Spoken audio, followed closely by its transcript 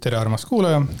Tere armas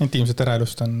kuulaja, intiimset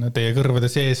äraelust on teie kõrvade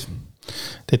sees.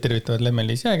 Teid tervitavad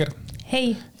Lemmen-Liis Jääger.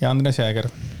 Hei. Ja Andres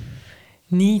Jääger.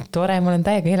 Nii tore, ma olen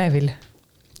täiega elevil.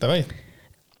 Tavai.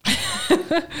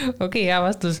 Okei, hea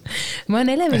vastus. Ma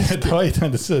olen elevil. Tavai,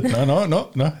 tähendab see,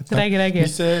 et Räägi.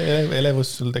 Mis see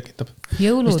elevus sul tekitab?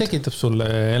 Jõulud. Mis tekitab sulle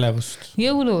elevust?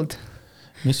 Jõulud.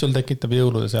 Mis sul tekitab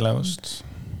jõuludes elevust?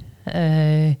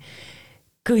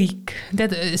 Kõik.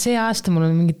 Tead, see aasta mul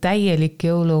on mingi täielik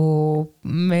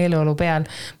jõulumeeleolu peal.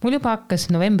 Mul juba hakkas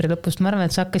novembri lõpust, ma arvan,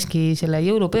 et see hakkaski selle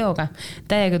jõulupeoga.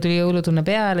 Täiega tuli jõulutunne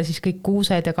peale, siis kõik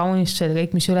kuused ja kaunistused ja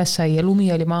kõik, mis üles sai ja lumi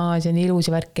oli maas ja nii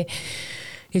ilus ja värki.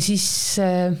 Ja siis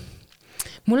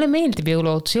mulle meeldib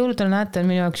jõuluootus. Jõulud on näete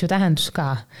minu jaoks ju tähendus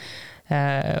ka.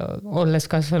 Olles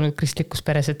kasvanud kristlikus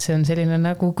peres, et see on selline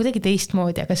nagu kuidagi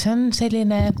teistmoodi, aga see on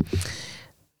selline...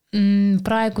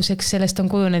 praeguseks sellest on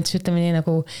kujunenud, ütleme nii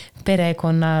nagu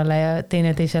perekonnale ja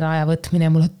teineteisele aja võtmine.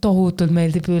 Mulle tohutult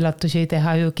meeldib üllatusi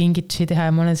teha ja kingitusi teha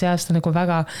ja ma olen see aasta nagu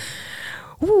väga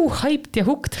hyped ja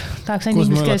hooked. Tahaks ainult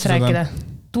inglise keeles rääkida.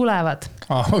 Tulevad.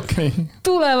 Okay.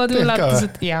 Tulevad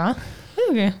üllatused. Jaa,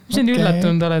 see on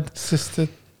üllatunud oled. Sest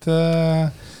et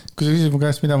kui sa küsid mu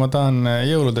käest, mida ma tahan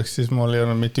jõuludeks, siis mul ei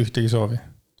olnud mitte ühtegi soovi.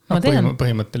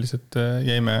 Põhimõtteliselt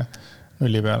jäime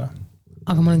nulli peale.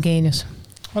 Aga ma olen geenius.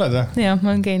 Oled või? Jah, ma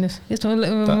olen geenius. Just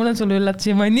mul on sulle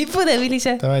üllatusi, ma olen nii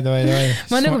põdevilise. Tavai.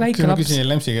 Ma olen nagu väike laps. Küsin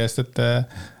Lemsi käest, et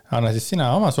anna siis sina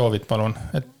oma soovid, palun.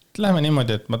 Et lähme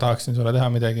niimoodi, et ma tahaksin sulle teha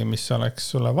midagi, mis oleks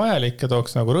sulle vajalik ja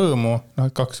tooks nagu rõõmu,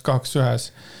 kaks ühes.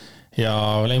 Ja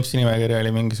Lemsi nimekirja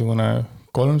oli mingisugune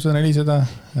 300-400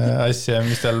 asja,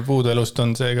 mis tal puudu elust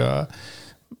on. Seega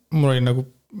mul oli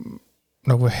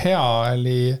nagu hea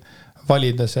oli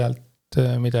valida sealt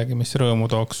midagi, mis rõõmu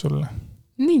tooks sulle.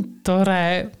 Nii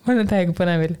tore, ma olen täiega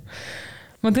põnevil.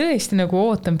 Ma tõesti nagu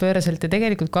ootan pööraselt ja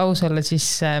tegelikult kui aus olla, siis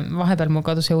vahepeal mu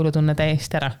kadus jõulutunne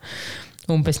täiesti ära.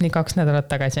 Umbes nii 2 nädalat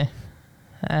tagasi.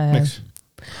 Miks?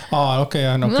 Okei.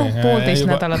 Poolteist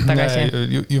nädalat tagasi.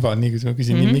 Juba nii, kui ma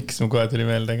küsin, miks mu kohe tuli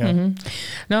meelde ka.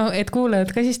 No, et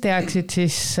kuulajad ka siis teaksid,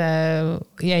 siis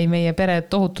jäi meie pere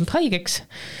tohutult haigeks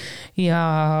ja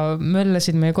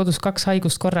möllasid meie kodus 2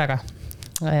 haigust korraga.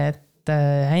 Et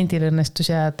Händil õnnestus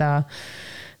jääda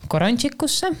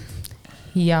korantšikusse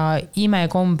ja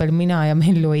imekombel mina ja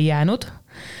Mellu ei jäänud.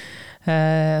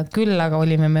 Küll aga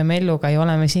olime me Melluga ja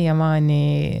oleme siiamaani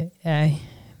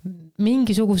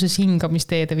mingisuguses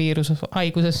hingamisteede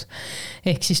viirushaiguses.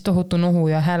 Ehk siis tohutu nohu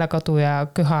ja häälekadu ja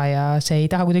köha ja see ei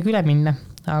taha kuidagi üle minna.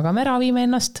 Aga me ravime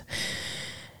ennast.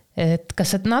 Et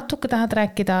kas sa natuke tahad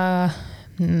rääkida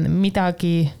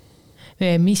midagi...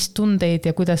 Mis tundeid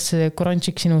ja kuidas see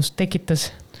korantšik sinust tekitas?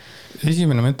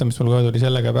 Esimene mõte, mis mul kohe tuli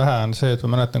sellega pähe, on see, et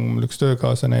ma mäletan, kui mul üks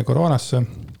töökaaslane koroonasse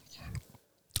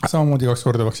samamoodi 2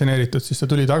 korda vaktsineeritud, siis ta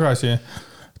tuli tagasi.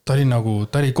 Ta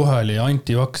oli kohe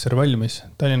antivakser valmis.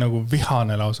 Ta oli nagu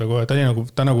vihane lausa kohe. Ta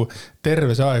nagu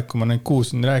terve see aeg, kui ma neid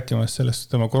kuulsin rääkimas sellest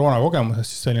tema koroona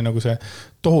kogemusest, siis see oli nagu see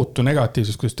tohutu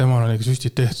negatiivsus, kuidas temal oli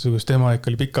süstid tehtud, kuidas tema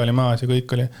ikka oli pikali maas ja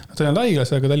kõik oli. Ta ei olnud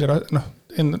haiglas, aga ta oli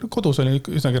kodus oli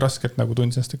üsnagi raskelt nagu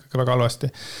tundis ennast ikka väga halvasti.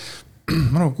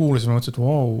 Ma nagu kuulasin, ma mõtlesin, et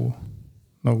wow,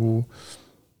 nagu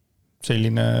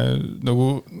selline nagu,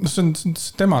 see on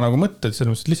tema nagu mõtted,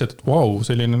 selles mõttes lihtsalt, et wow,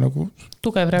 selline nagu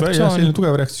tugev reaktsioon. Selline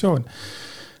tugev reaktsioon.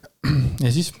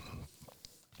 Ja siis,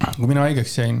 kui mina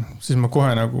haigeks jäin, siis ma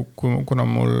kohe nagu, kuna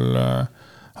mul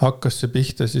hakkas see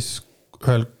pihta, siis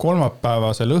ühel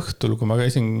kolmapäevasel õhtul, kui ma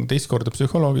käisin teist korda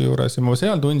psühholoogi juures ja ma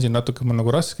seal tundsin natuke mul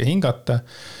nagu raske hingata.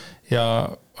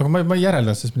 Aga ma ei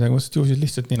järeldan sellest midagi, ma ju siis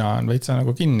lihtsalt nina on veitsa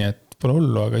nagu kinni, et pole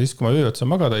hullu, aga siis kui ma ööotsa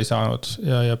magada ei saanud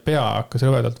ja pea hakkas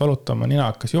rõvedalt valutama, nina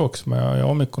hakkas jooksma ja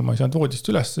hommikul ma ei saanud voodist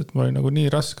üles, et mul oli nagu nii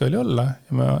raske oli olla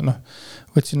ja ma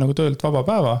võtsin nagu töölt vaba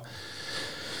päeva.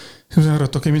 Ja ma sain aru,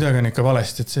 et okei, midagi on ikka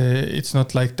valesti, et see it's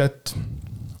not like that.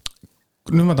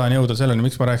 Nüüd ma tahan jõuda selleni,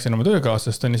 miks ma rääkisin oma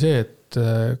töökaaslast, on see, et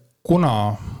kuna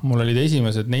mul olid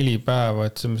esimesed 4 päeva,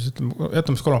 et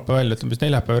jätame 3 päeva välja, ütleme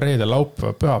 4 päeva reedel,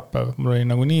 laupäeva, pühapäev, mul oli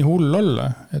nagu nii hull olla,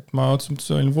 et ma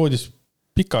olin voodis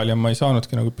pikali ja ma ei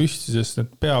saanudki nagu püsti, sest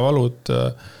need peavalud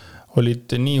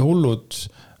olid nii hullud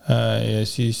ja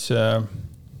siis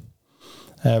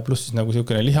pluss siis nagu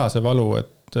selline lihase valu, et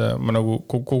ma nagu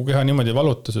kogu keha niimoodi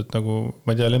valutas, et nagu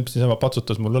ma ei tea, Lemps niisama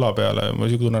patsutas mul õla peale ja ma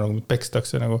isegi tunne nagu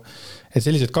pekstakse nagu, et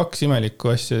sellised 2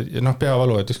 imelikku asja ja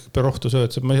peavalu, et ükskõik rohtu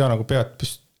sööd, ma ei saa nagu pead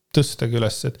tõstagi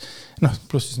üles, et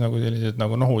pluss siis nagu sellised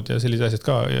nagu nohud ja sellised asjad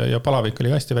ka ja palavik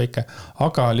oli hästi väike,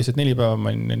 aga lihtsalt 4 päeva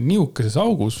ma olin niukeses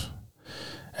augus,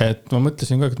 et ma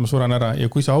mõtlesin ka, et ma suren ära ja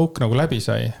kui see auk nagu läbi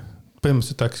sai,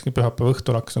 põhimõtteliselt hakkaski pühapäeva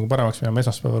õhtul hakkas nagu paremaks minema,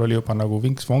 esmaspäeval oli juba nagu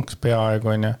vinks-vonks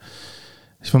peaaegu on ja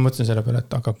siis ma mõtlesin selle peale,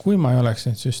 et aga kui ma ei oleks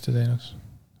neid süste teinud,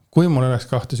 kui mul oleks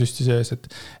 2 süsti sees,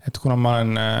 et kuna ma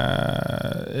olen,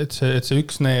 et see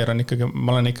üks neer on ikkagi,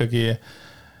 ma olen ikkagi,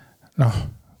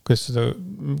 kuidas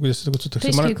seda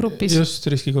kutsutakse? Riskigrupis. Just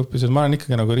riskigrupis, et ma olen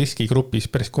ikkagi nagu riskigrupis,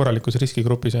 päris korralikus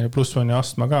riskigrupis on ju, pluss on ju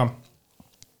astma ka.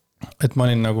 Et ma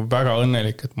olin nagu väga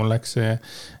õnnelik, et mul läks see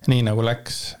nii nagu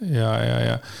läks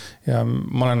ja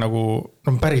ma olen nagu,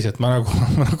 päriselt ma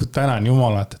nagu tänan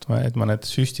Jumalat, et ma need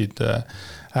süstid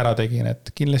ära tegin,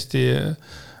 et kindlasti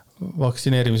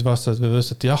vaktsineerimisvastased või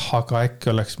võttes, et jah, aga äkki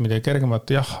oleks midagi kergemat,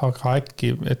 jah, aga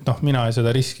äkki, et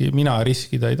mina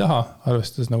riskida ei taha,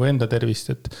 arvestades nagu enda tervist,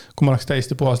 et kui ma oleks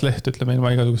täiesti puhas leht, ütleme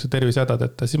ilma igasuguse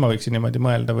tervisehädadeta, siis ma võiksin niimoodi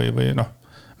mõelda või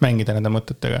mängida nende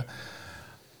mõtetega.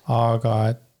 Aga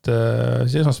et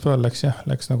siis esmaspäeval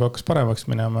läks nagu hakkas paremaks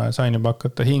minema ja sain juba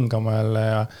hakata hingama jälle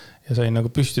ja sain nagu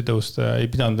püsti tõusta ja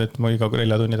ei pidanud, et ma iga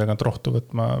 4 tunni tagant rohtu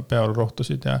võtma, peal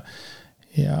rohtusid ja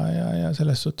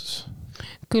selles suhtes.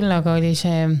 Küll aga oli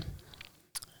see,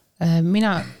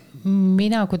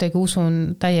 mina kuidagi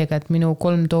usun täiega, et minu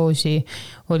 3 doosi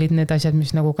olid need asjad,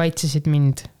 mis nagu kaitsesid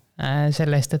mind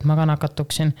sellest, et ma ka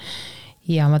nakatuksin.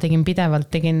 Ja ma tegin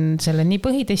selle nii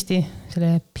põhitesti,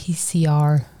 selle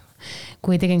PCR,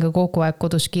 kui tegin ka kogu aeg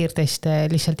kodus kiirteste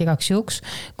lihtsalt igaks juhuks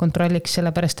kontrolliks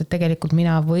sellepärast, et tegelikult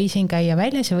mina võisin käia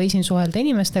väljas ja võisin suhelda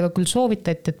inimestega, küll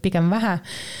soovitati, et pigem vähe.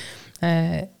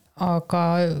 Aga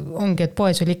ongi, et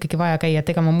poes oli ikkagi vaja käia, et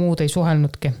ega ma muud ei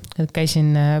suhelnudki. Et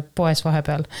käisin poes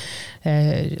vahepeal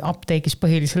apteegis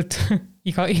põhiliselt.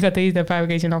 iga teine päev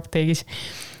käisin apteegis.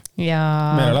 Ja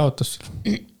meelelahutus.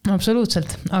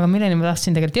 Absoluutselt. Aga milleni ma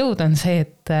tahtsin tegelikult jõuda on see,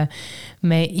 et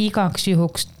me igaks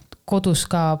juhuks kodus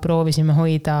ka proovisime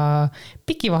hoida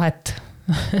pikivahet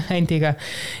Andiga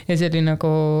ja see oli nagu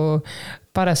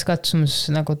paras katsumus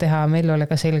nagu teha Mellole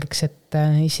ka selgeks, et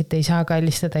issit ei saa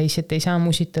kallistada, issit ei saa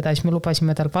musitada, siis me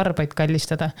lubasime tal varbaid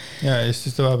kallistada. Ja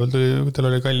siis ta vahepeal tuli, kui tal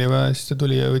oli kalliva, siis ta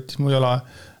tuli ja võttis mu jala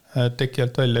teki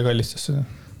alt välja ja kallistas seda.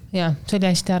 Ja, see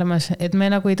oli hästi armas, et me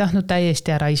nagu ei tahtnud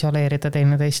täiesti ära isoleerida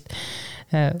teineteist.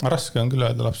 Raske on küll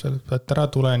öelda lapsele, et ära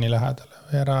tule nii lähedale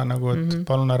või ära nagu, et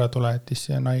palun ära tule, et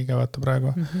issi on haige vaata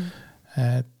praegu.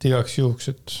 Et igaks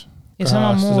juhuks, et ja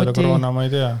samamoodi koroona ma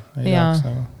ei tea.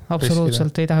 Nagu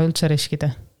absoluutselt riskida. Ei taha üldse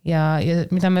riskida. Ja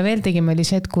mida me veel tegime oli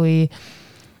see, et kui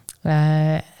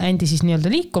Andi siis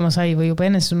nii-öelda liikuma sai või juba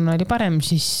enesetunne oli parem,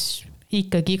 siis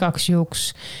ikkagi igaks juhuks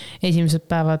esimesed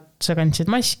päevad sa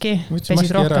kandsid maski,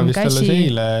 pesid rohkem käsi. Maski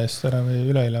eile eest ära või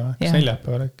üleile, kas 4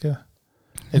 päeval äkki?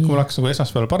 Et kui mul hakkas nagu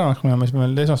esmaspäeval paremaks minema, siis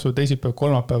meil esmaspäeval, teisipäev,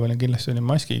 3 päeval kindlasti olin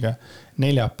maskiga.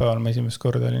 4 päeval ma esimest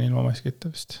korda olin ilma maskita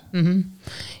vist.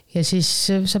 Ja siis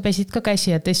sa pesid ka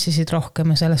käsi ja testisid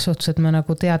rohkem ja selles suhtes, et me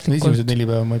nagu teadlikult... Esimesed 4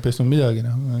 päeva ma ei pesnud midagi.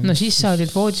 No siis sa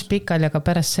olid voodis pikal ja ka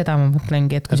pärast seda ma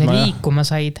mõtlengi, et kui sa liikuma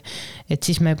said, et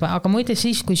siis me... Aga muide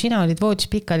siis, kui sina olid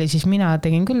voodis pikali, siis mina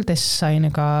tegin küll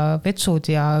testainega vetsud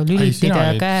ja lülitid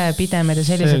ja käepidemed ja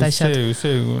sellised asjad.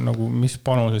 See nagu, mis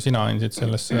panuse sina andsid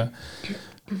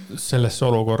sellesse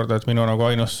olukorda, et minu nagu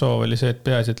ainus soov oli see, et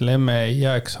peaasi, et lemme ei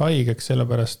jääks haigeks,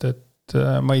 sellepärast, et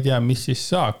ma ei tea, mis siis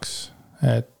saaks.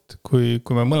 Et kui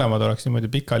me mõlemad oleks niimoodi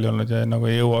pikali olnud ja nagu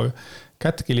ei jõua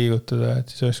kätki liigutada,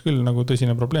 et siis oleks küll nagu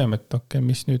tõsine probleem, et okei,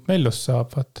 mis nüüd Mellust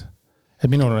saab, vaat.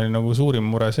 Et minul oli nagu suurim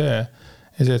mure see,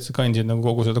 ja see, et sa kandsid nagu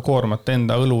kogu seda koormat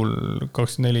enda õlul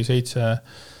 24/7,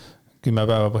 10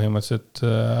 päeva põhimõtteliselt,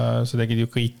 sa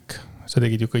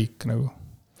tegid ju kõik nagu.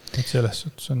 Et selles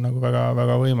suhtes on nagu väga,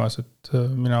 väga võimas, et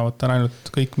mina võtan ainult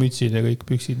kõik mütsid ja kõik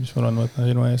püksid, mis mul on, võtan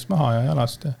sinu ees maha ja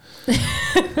jalast.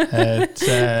 Et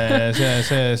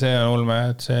see on ulme,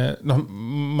 et see,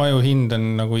 ma ju hindan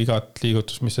nagu igat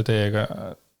liigutust, mis see teega,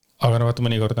 aga vaata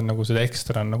mõnikord on nagu seda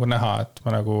ekstra on nagu näha, et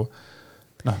ma nagu,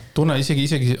 tunne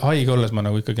isegi haige olles ma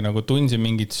nagu ikkagi nagu tundsin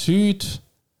mingit süüd,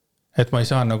 et ma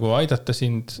ei saa nagu aidata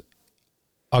sind.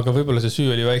 Aga võib-olla see süü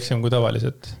oli väiksem kui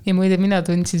tavaliselt. Ja muide, mina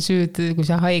tundsin süüd, kui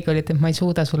sa haige olid, et ma ei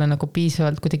suuda sulle nagu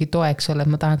piisavalt kuidagi toeks olla,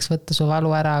 et ma tahaks võtta su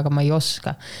valu ära, aga ma ei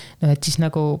oska. Et siis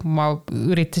nagu ma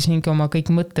üritasingi oma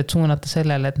kõik mõtted suunata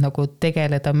sellele, et nagu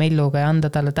tegeleda Melluga ja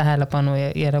anda talle tähelepanu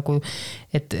ja nagu,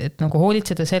 et nagu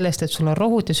hoolitseda sellest, et sul on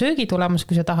rohud ja söögi tulemus,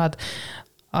 kui sa tahad,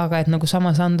 aga et nagu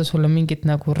samas anda sulle mingit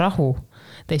nagu rahu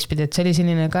teistpidi, et see oli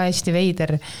selline ka hästi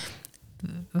veider.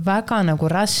 Väga nagu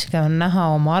raske on näha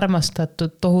oma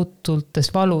armastatud tohutultes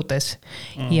valudes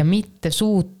ja mitte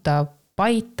suuta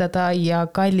paitada ja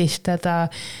kallistada,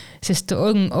 sest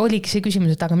oligi see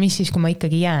küsimus, et aga mis siis, kui ma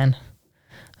ikkagi jään?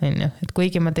 Et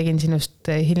kuigi ma tegin sinust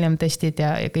hiljem testid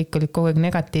ja kõik olid kogu aeg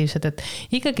negatiivsed, et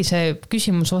ikkagi see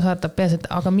küsimus osardab peas, et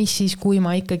aga mis siis, kui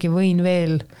ma ikkagi võin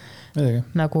veel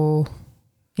nagu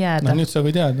jääda? Nüüd sa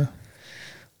võid jääda.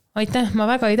 aitäh, ma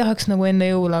väga ei tahaks nagu enne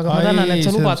jõula, aga ma tänan, et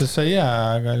sa lubad. Sa ei jää,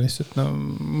 aga lihtsalt no,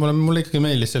 mulle ikkagi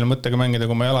meeldis selle mõttega mängida,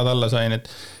 kui ma jalad alla sain,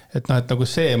 et nagu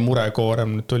see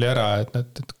murekoorem nüüd tuli ära,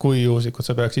 et kui juhusikud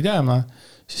sa peaksid jääma,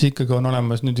 siis ikkagi on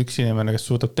olemas nüüd üks inimene, kes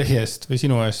suudab teie eest või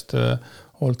sinu eest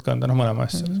hoolt kanda, mõlema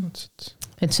eest selles mõttes,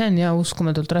 et see on jah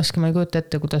uskumatult raske, ma ei kujuta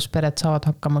ette, kuidas pered saavad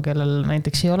hakkama, kellel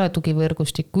näiteks ei ole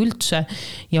tugivõrgustikku üldse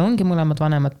ja ongi mõlemad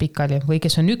vanemad pikali või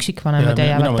kes on üksikvanemad ja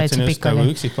jäävad täitsa pikali.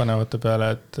 Üksikvanemate peale,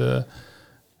 et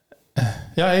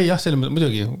selle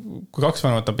muidugi, kui kaks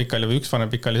vanemat on pikali või üks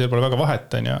vanem pikali, see pole väga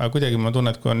vahet, aga kuidagi ma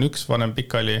tunnen, et kui on üks vanem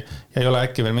pikali ja ei ole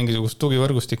äkki veel mingisugust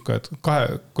tugivõrgustikku, et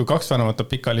kui kaks vanemat on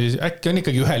pikali, siis äkki on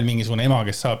ikkagi ühel mingisugune ema,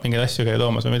 kes saab mingeid asju käia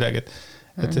toomas või midagi,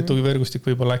 et see tugivõrgustik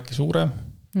võib olla äkki suurem.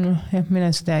 Noh, jah, mine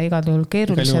seda igal juhul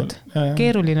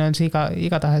keeruline on see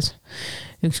igatahes.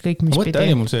 Ükskõik mis pidi. Mõte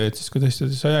oli mul see, et siis kui tõesti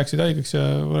sa jääksid haigeks ja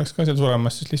oleks ka seal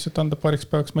suremas, siis lihtsalt anda paariks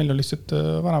päevaks meil lihtsalt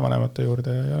vanavanemate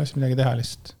juurde ja oleks midagi teha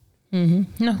lihtsalt.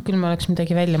 Noh, küll ma oleks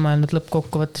midagi välja mõelnud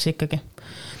lõppkokkuvõttes ikkagi.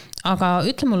 Aga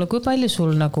ütle mulle, kui palju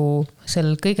sul nagu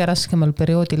sel kõige raskemal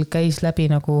perioodil käis läbi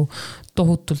nagu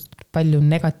tohutult palju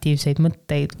negatiivseid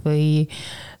mõtteid või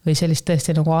sellist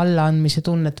tõesti nagu allaandmise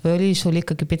tunnet või oli sul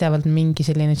ikkagi pidevalt mingi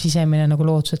selline sisemine nagu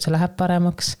lootus, et see läheb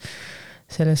paremaks,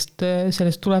 sellest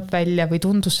tuleb välja või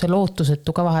tundus see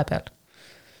lootusetu ka vahepeal?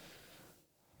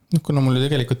 Kuna mul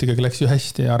tegelikult ikkagi läks ju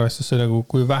hästi arvestas selle,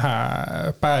 kui vähe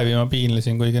päevi ma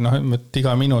piinlesin, kuigi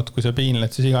iga minut, kui sa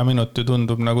piinled, siis iga minut ju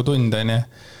tundub nagu tundeni.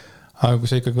 Aga kui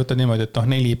sa ikkagi võtad niimoodi, et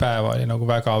 4 päeva oli nagu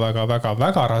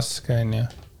väga raske,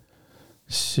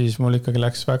 siis mul ikkagi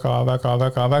läks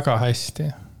väga hästi.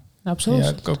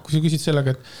 Absoluutselt. Ja kui sa küsid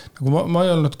sellega, et nagu ma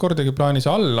ei olnud kordagi plaanis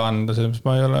alla anda, sellepärast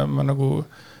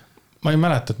ma ei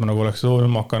mäleta, et ma nagu oleks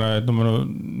ulmakana, et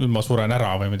nüüd ma suren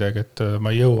ära või midagi, et ma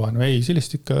ei jõua. No ei,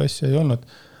 sellist ikka asja ei olnud.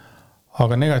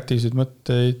 Aga negatiivseid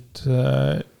mõtteid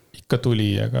ikka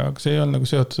tuli, aga see ei olnud nagu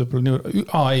seotud nii...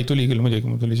 ei, tuli küll muidugi,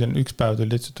 mul tuli seal üks päev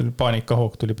tuli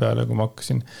paanikahoog tuli peale, kui ma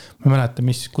hakkasin. Ma ei mäleta,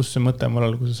 kus see mõte mul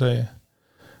oli, kus see sai.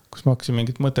 Kus ma hakkasin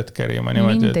mingit mõtet kärima.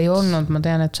 Mind ei olnud, ma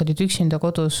tean, et sa olid üksinda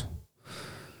kodus.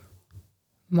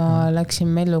 Ma läksin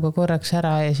Melluga korraks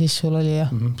ära ja siis sul oli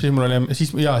jah.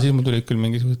 Siis mul tuli küll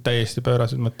mingisugused täiesti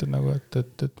pöörased mõtted nagu,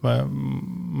 et ma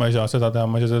ei saa seda teha,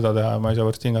 ma ei saa seda teha, ma ei saa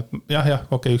võrst hingat.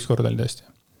 Okei, üks kord oli tõesti.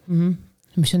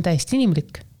 Mis on täiesti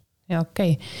inimlik. Ja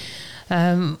okei.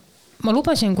 Ma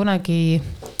lubasin kunagi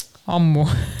ammu.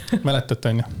 Mäletad,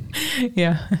 on ju?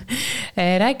 Jah.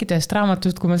 Rääkida ühest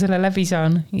raamatust, kui ma selle läbi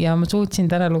saan ja ma suutsin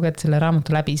täna lugeda selle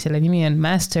raamatu läbi. Selle nimi on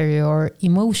Master Your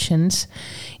Emotions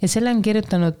ja selle on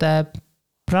kirjutanud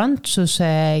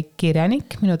prantsuse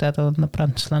kirjanik, minu teada on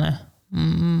prantslane,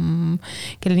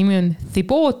 kelle nimi on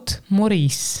Thibaut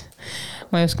Maurice.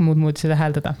 Ma ei oska muud moodi seda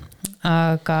hääldada.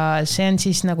 Aga see on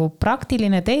siis nagu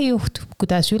praktiline teejuht,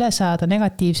 kuidas üle saada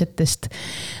negatiivsetest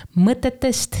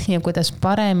mõtetest ja kuidas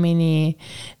paremini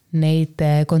neid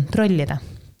kontrollida.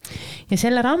 Ja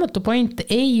selle raamatu point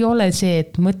ei ole see,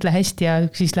 et mõtle hästi ja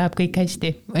siis läheb kõik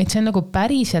hästi, vaid see on nagu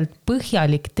päriselt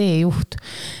põhjalik teejuht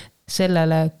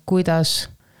sellele,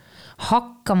 kuidas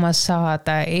hakkama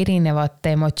saada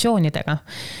erinevate emotsioonidega,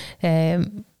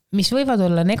 mis võivad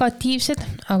olla negatiivsed,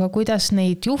 aga kuidas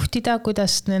neid juhtida,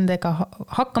 kuidas nendega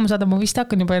hakkama saada, ma vist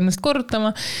hakkan juba ennast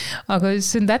korrutama, aga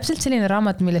see on täpselt selline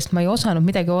raamat, millest ma ei osanud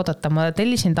midagi oodata, ma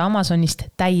tellisin ta Amazonist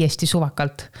täiesti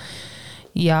suvakalt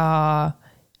ja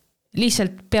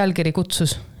lihtsalt pealkiri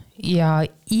kutsus ja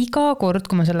iga kord,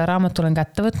 kui ma selle raamatu olen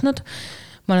kätte võtnud,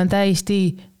 ma olen täiesti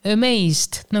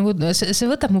amazed, nagu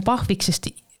see võtab mu pahviks,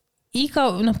 sest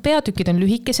peatükid on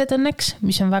lühikesed õnneks,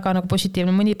 mis on väga nagu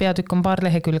positiivne, mõni peatükk on paar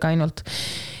lehekülge ainult.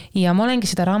 Ja ma olengi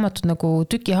seda raamatut nagu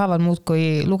tüki haaval muud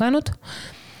kui lugenud.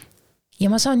 Ja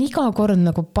ma saan iga kord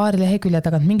nagu paari lehekülje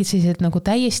tagant mingid sellised nagu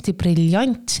täiesti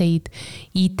briljantseid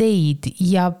ideid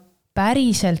ja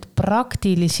päriselt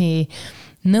praktilisi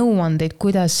nõuandeid,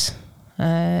 kuidas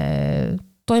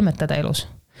toimetada elus.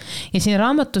 Ja siin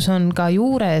raamatus on ka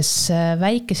juures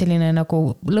väike selline nagu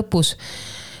lõpus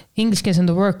inglise keeles on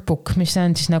the workbook, mis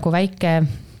on siis nagu väike,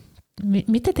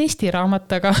 mitte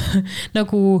testiraamat, aga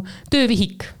nagu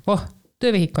töövihik.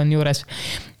 Töövihik on juures.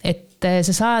 Et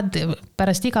sa saad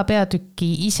pärast iga peatüki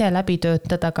ise läbi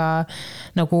töötada ka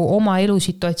nagu oma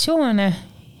elusituatsioone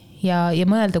ja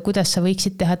mõelda, kuidas sa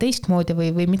võiksid teha teistmoodi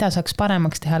või mida saaks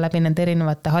paremaks teha läbi nende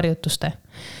erinevate harjutuste.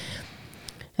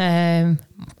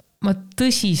 Ma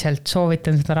tõsiselt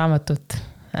soovitan seda raamatut.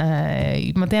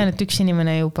 Ma tean, et üks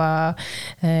inimene juba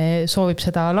soovib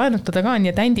seda laenutada ka,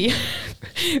 nii et Andy,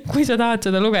 kui sa tahad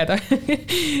seda lugeda,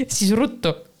 siis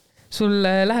ruttu. Sul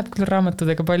läheb küll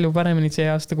raamatudega palju paremini see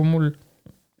aasta kui mul.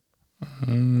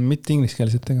 Mitte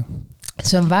ingliskeelsetega.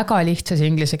 see on väga lihtsas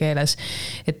inglise keeles,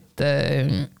 et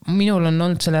minul on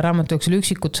olnud selle raamatu jooksul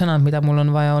üksikud sõnad, mida mul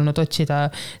on vaja olnud otsida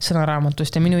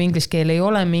sõnaraamatust ja minu inglise keel ei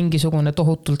ole mingisugune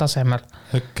tohutul tasemel.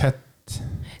 A cat.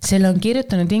 Selle on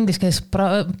kirjutanud inglise keeles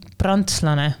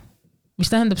prantslane, mis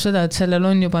tähendab seda, et sellel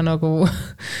on juba nagu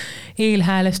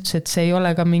eelhäälestus, et see ei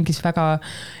ole ka mingis väga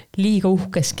liiga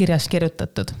uhkes kirjas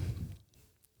kirjutatud.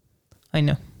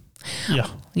 On ju? Jah,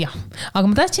 aga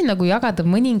ma tahtsin nagu jagada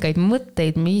mõningaid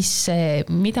mõtteid,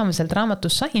 mida ma sealt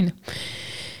raamatust sain.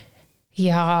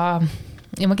 Ja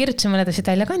ma kirjutasin mõned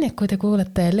asjad välja ka, nii et kui te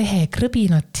kuulete lehe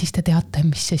krõbinat, siis te teate,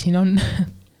 mis see siin on.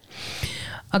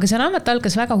 Aga see raamat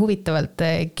algas väga huvitavalt,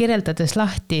 kirjeldades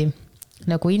lahti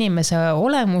nagu inimese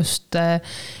olemust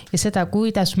ja seda,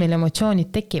 kuidas meil emotsioonid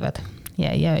tekivad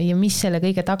ja mis selle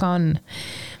kõige taga on.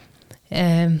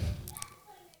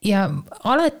 Ja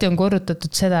alati on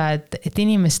korrutatud seda, et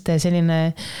inimeste selline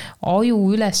aju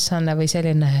ülesanne või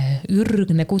selline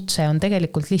ürgne kutse on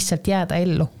tegelikult lihtsalt jääda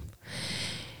ellu.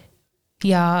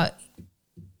 Ja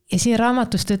siin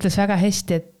raamatust ütles väga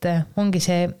hästi, et ongi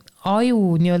see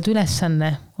aju nii-öelda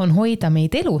ülesanne on hoida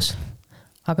meid elus,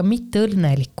 aga mitte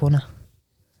õnnelikuna.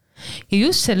 Ja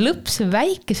just see lõpp, see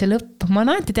väikese lõpp, ma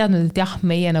olen alati teadnud, et jah,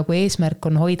 meie nagu eesmärk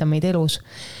on hoida meid elus.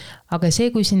 Aga see,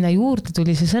 kui sinna juurde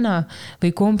tuli see sõna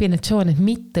või kombinatsioon, et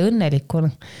mitte õnnelikuna,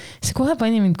 see kohe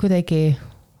pani mind kuidagi,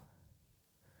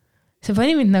 see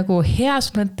pani mind nagu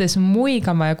heas mõttes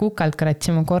muigama ja kukalt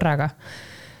kratsima korraga.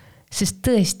 Sest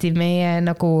tõesti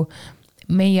me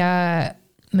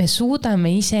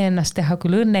suudame ise ennast teha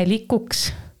küll õnnelikuks,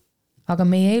 aga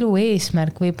meie elu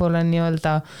eesmärk võib-olla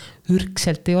nii-öelda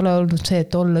ürgselt ei ole olnud see,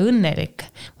 et olla õnnelik,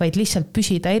 vaid lihtsalt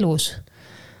püsida elus,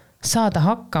 saada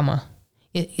hakkama.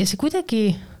 Ja see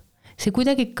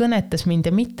kuidagi kõnetas mind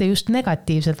ja mitte just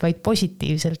negatiivselt, vaid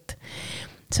positiivselt.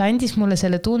 See andis mulle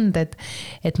selle tunde,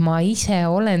 et ma ise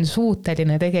olen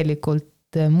suuteline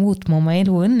tegelikult muutma oma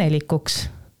elu õnnelikuks,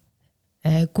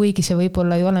 kuigi see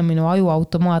võib-olla ei ole minu aju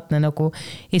automaatne nagu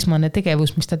esmane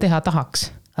tegevus, mis ta teha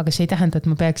tahaks. Aga see ei tähenda, et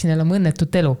ma peaksin elama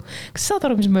õnnetut elu. Kas saad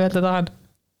aru, mis ma öelda tahan?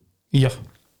 Jah.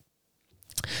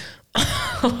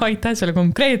 Aitäh selle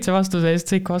konkreetse vastuse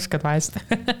eest, sa ikka oskad vahest.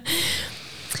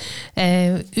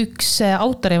 Üks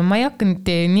autor, ma ei hakka nüüd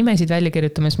nimesid välja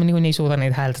kirjutama, sest ma niikuinii suuda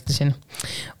neid hääldada siin,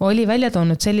 oli välja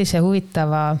toonud sellise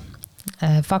huvitava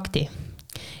fakti,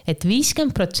 et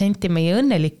 50% meie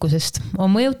õnnelikkusest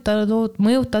on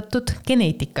mõjutatud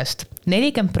geneetikast,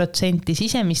 40%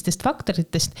 sisemistest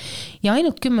faktoritest ja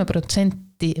ainult 10%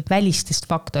 välistest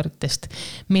faktoritest,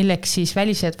 milleks siis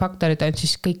välised faktorid on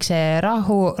siis kõik see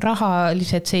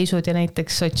rahalised seisud ja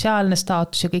näiteks sotsiaalne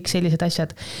staatus ja kõik sellised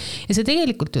asjad. Ja see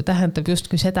tegelikult ju tähendab just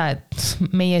kui seda,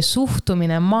 et meie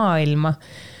suhtumine maailma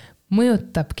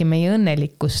mõjutabki meie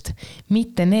õnnelikkust,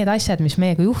 mitte need asjad, mis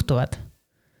meiega juhtuvad.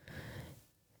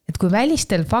 Et kui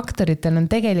välistel faktoritel on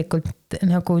tegelikult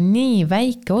nagu nii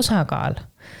väike osakaal,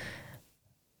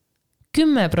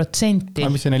 10%.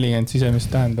 Mis see 40 sisemist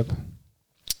tähendab?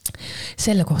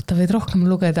 Selle kohta võid rohkem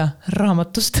lugeda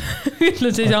raamatust.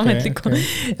 Ütlen siis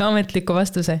ametliku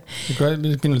vastuse.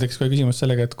 Minul tekkis kohe küsimus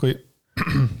sellega, et kui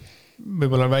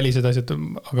võib-olla välised asjad,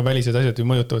 aga välised asjad ju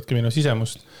mõjutavadki minu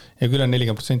sisemust ja küll on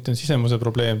 40% on sisemuse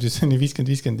probleem, siis on nii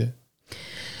 50-50.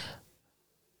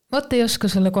 Võt ei oska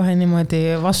sulle kohe niimoodi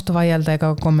vastu vaielda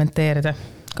ega kommenteerida,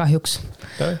 kahjuks.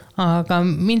 Aga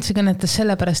mind see kõnetas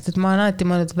sellepärast, et ma olen alati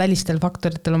mõelnud, et välistel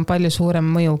faktoritel on palju suurem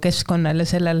mõju keskkonnal ja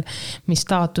sellel, mis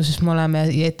staatuses me oleme,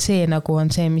 et see nagu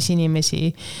on see, mis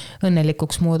inimesi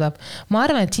õnnelikuks muudab. Ma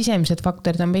arvan, et sisemised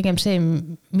faktorid on pigem see,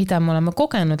 mida me oleme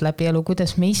kogenud läbi elu,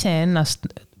 kuidas me ise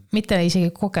ennast, mitte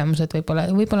isegi kogemused,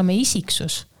 võib-olla me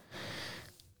isiksus.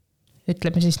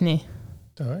 Ütleme siis nii.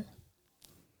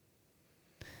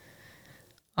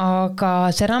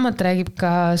 Aga see raamat räägib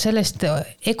ka sellest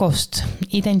egost,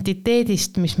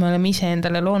 identiteedist, mis me oleme ise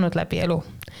endale loonud läbi elu.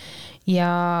 Ja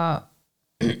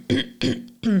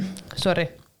sorry.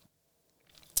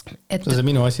 See on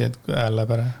minu asi, et hääl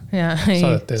läheb ära. Ja, ei,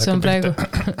 see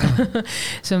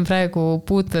on praegu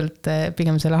puutelt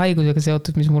pigem selle haigusega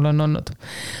seotud, mis mul on olnud.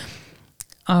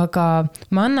 Aga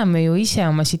me anname ju ise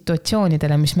oma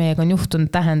situatsioonidele, mis meiega on juhtunud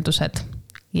tähendused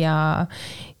ja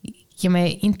me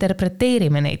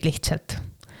interpreteerime neid lihtsalt.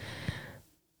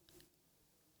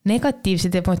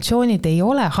 Negatiivsed emotsioonid ei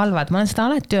ole halvad, ma olen seda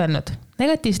alati öelnud.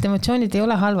 Negatiivsed emotsioonid ei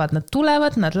ole halvad, nad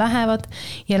tulevad, nad lähevad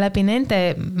ja läbi nende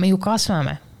me ju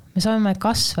kasvame. Me saame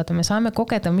kasvada, me saame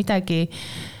kogeda midagi,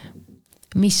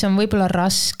 mis on võib-olla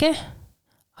raske,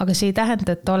 aga see ei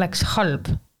tähenda, et ta oleks halb.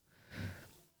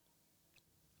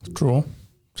 True.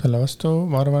 Selle vastu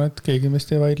ma arvan, et keegi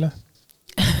meist ei vaidle.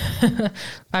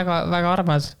 väga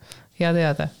armas. Ja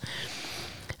teada.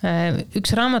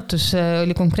 Üks raamatus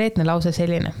oli konkreetne lause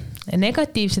selline.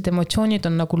 Negatiivsed emotsioonid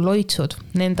on nagu loitsud.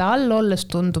 Nende all olles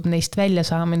tundub neist välja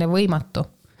saamine võimatu.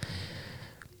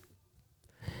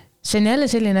 See on jälle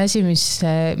selline asi,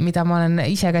 mida ma olen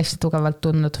ise hästi tugevalt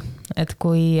tundnud. Et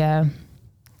kui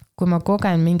ma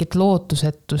kogen mingit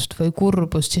lootusetust või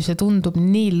kurbust, siis see tundub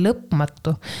nii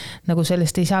lõpmatu, nagu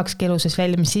sellest ei saakski elu sees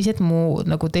välja, mis siis, et mu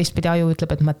nagu teistpidi aju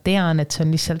ütleb, et ma tean, et see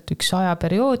on lihtsalt üks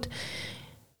ajaperiood,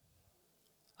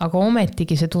 aga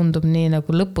ometigi see tundub nii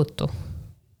nagu lõputu.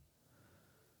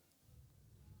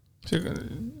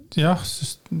 Jah,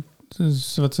 sest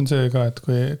see on see ka, et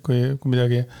kui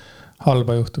midagi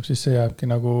halba juhtub, siis see jääbki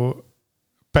nagu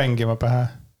pängima pähe.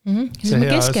 Siis me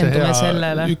keskendume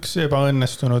sellele. Üks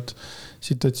ebaõnnestunud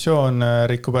situatsioon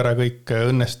rikub ära kõik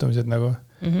õnnestumised nagu.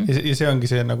 Ja see ongi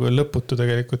see nagu lõputu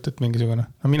tegelikult, et mingisugune,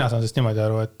 no mina saan sellest niimoodi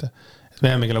aru, et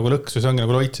me jäämegi nagu lõksu, see ongi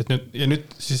nagu loits, et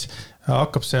nüüd siis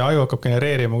hakkab see aju hakkab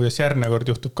genereerima, kuidas järgmine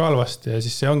kord juhtub kalvasti ja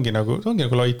siis see ongi nagu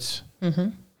loits.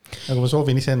 Nagu ma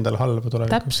soovin ise endale halba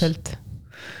tulevikuks. Täpselt.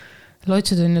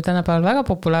 Loitsud on ju tänapäeval väga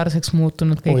populaarseks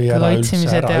muutunud kõik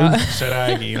loitsimised. Ära üldse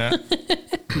räägi.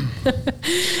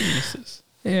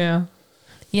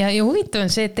 Ja huvitav on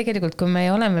see, et tegelikult kui me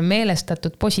oleme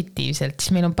meelestatud positiivselt,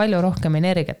 siis meil on palju rohkem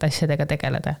energiat asjadega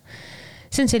tegeleda.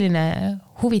 See on selline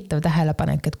huvitav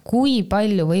tähelepanek, et kui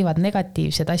palju võivad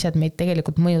negatiivsed asjad meid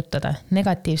tegelikult mõjutada,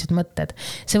 negatiivsed mõtted.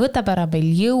 See võtab ära meil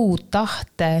jõu,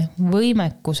 tahte,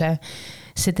 võimekuse,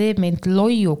 see teeb meid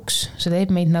loiuks, see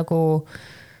teeb meid nagu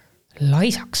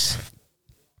laisaks.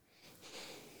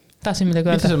 Tahtsin midagi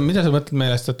öelda. Mida sa mõtled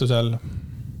meelestatuse all?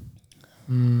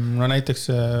 No näiteks,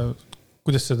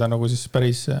 kuidas seda nagu siis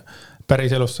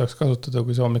päris elus saaks kasutada,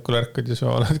 kui sa hommikul ärkad ja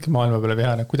sa oledki maailma peale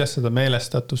vihane. Kuidas seda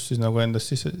meelestatust siis nagu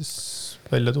endast siis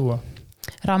välja tuua?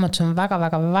 Raamatus on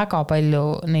väga palju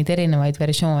neid erinevaid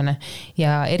versioone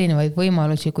ja erinevaid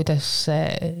võimalusi, kuidas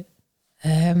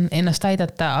ennast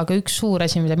aidata, aga üks suur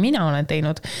asi, mida mina olen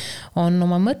teinud, on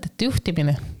oma mõtete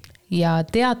juhtimine ja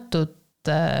teatud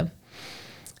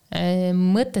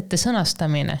mõtete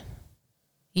sõnastamine.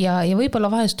 Ja võib-olla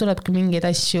vahest tulebki mingeid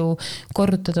asju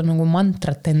korrutada nagu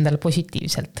mantrat endale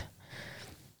positiivselt.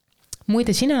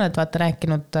 Muide, sina oled vaata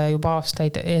rääkinud juba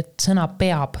aastaid, et sõna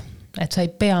peab, et sa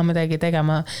ei pea midagi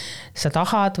tegema, sa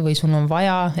tahad või sul on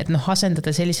vaja, et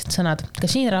asendada sellised sõnad. Ka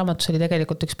siin raamatus oli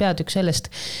tegelikult üks peatükk sellest,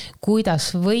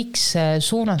 kuidas võiks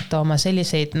suunata oma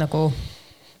selliseid nagu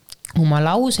oma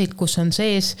lauseid, kus on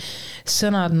sees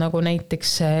sõnad nagu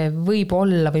näiteks võib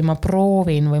olla või ma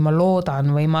proovin või ma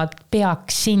loodan või ma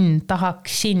peaksin,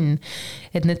 tahaksin,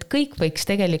 et need kõik võiks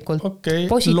tegelikult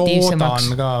positiivsemaks.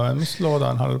 Loodan ka, mis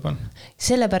loodan halb on?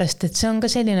 Sellepärast, et see on ka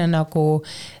selline nagu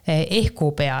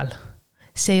ehku peal.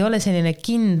 See ei ole selline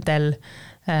kindel,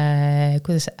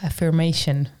 kuidas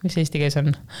affirmation, mis eesti kees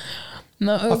on?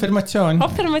 No, Afirmatsioon.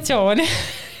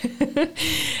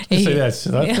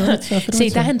 See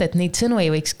ei tähenda, et neid sõnu ei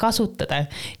võiks kasutada.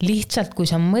 Lihtsalt, kui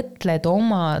sa mõtled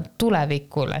oma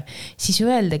tulevikule, siis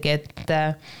öeldagi,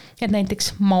 et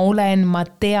näiteks ma olen, ma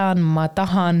tean, ma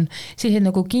tahan, sellised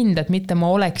nagu kindlad, mitte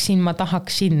ma oleksin, ma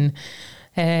tahaksin.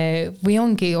 Või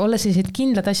ongi olla sellised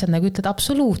kindlad asjad, nagu ütled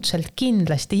absoluutselt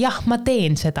kindlasti, jah, ma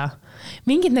teen seda.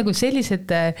 Mingid nagu sellised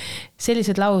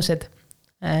laused.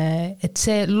 Et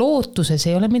see lootuses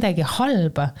ei ole midagi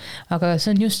halba, aga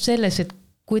see on just selles, et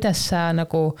kuidas sa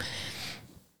nagu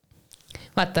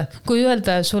vaata, kui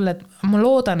öelda sulle, et ma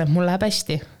loodan, et mul läheb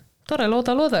hästi, tore,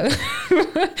 looda.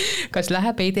 Kas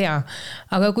läheb, ei tea.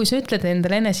 Aga kui sa ütled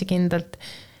endale enesekindlalt,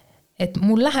 et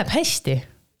mul läheb hästi,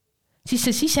 siis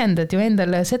sa sisendad ju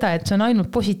endale seda, et see on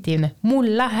ainult positiivne. Mul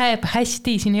läheb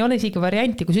hästi, siin ei ole isegi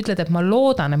varianti. Kui sa ütled, et ma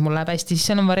loodan, et mul läheb hästi, siis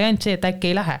seal on variant see, et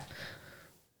äkki ei lähe.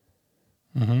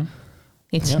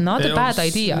 It's not a bad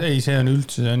idea. Ei, see on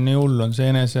üldse, see on nii hull, on see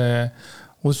enese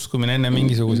uskumine enne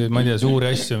mingisuguseid, ma ei tea, suuri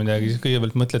asju midagi, siis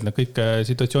kõigepealt mõtled nad kõik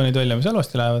situatsioonid välja, mis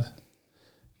halvasti lähevad.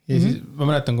 Ja siis ma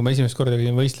mäletan, kui ma esimest korda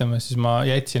käisin võistlema, siis ma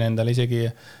jätsin endale isegi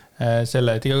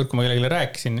selle, et iga kord, kui ma kellelegi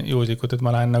rääkisin juhuslikult, et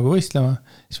ma lähen nagu võistlema,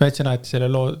 siis ma jätsin alati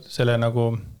selle nagu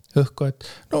õhku, et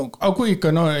no, aga kui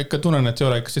ikka tunnen, et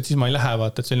see ole, siis ma ei lähe,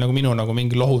 vaata, et see oli nagu minu nagu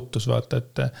mingi lohutus, vaata,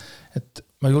 et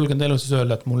ma julgen eluses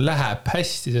öelda, et mul läheb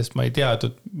hästi, sest ma ei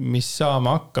teadnud, mis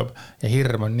saama hakkab ja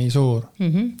hirm on nii suur.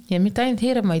 Ja mitte ainult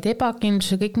hirm, vaid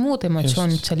ebakindlus ja kõik muud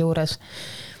emotsioonid seal juures.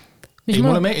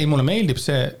 Mulle meeldib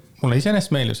see, mulle iseenesest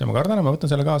meeldib see, ma kardan, ma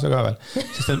võtan selle kaasa ka veel.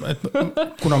 Sest et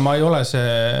kuna ma ei ole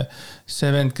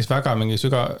see vend, kes väga mingi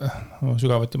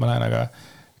sügavuti ma lähen, aga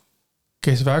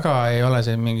kes väga ei ole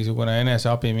see mingisugune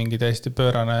eneseabi, mingi täiesti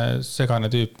pöörane segane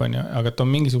tüüp on ju, aga et on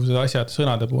mingisugused asjad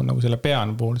sõnade puhul, nagu selle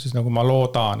pean puhul, siis nagu ma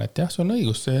loodan, et jah, see on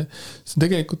õigus, see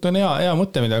tegelikult on hea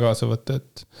mõte, mida kaasa võtta,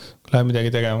 et kui läheb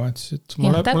midagi tegema, et siis et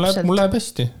mul läheb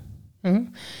hästi.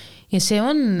 Ja see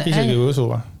on... Isegi kui usu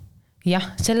või?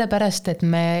 Jah, sellepärast, et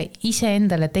me ise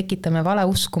endale tekitame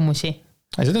valeuskumusi.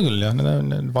 Seda küll, jah, need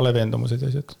on valeveendumused ja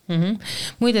asjad.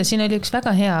 Muide, siin oli üks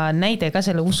väga hea näide ka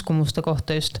selle uskumuste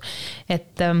kohta just,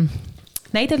 et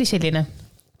näide oli selline,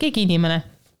 keegi inimene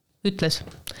ütles,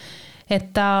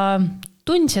 et ta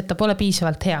tundis, et ta pole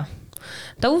piisavalt hea.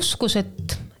 Ta uskus,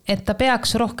 et ta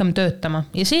peaks rohkem töötama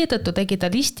ja seetõttu tegi ta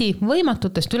listi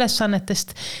võimatutest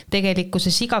ülesannetest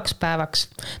tegelikkuses igaks päevaks.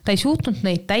 Ta ei suutnud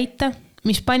neid täita,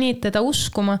 mis pani teda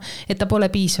uskuma, et ta pole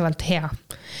piisavalt hea.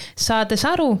 Saades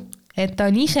aru, et ta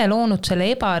on ise loonud selle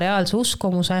ebareaalse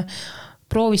uskumuse,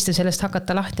 proovis ta sellest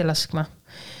hakata lahti laskma.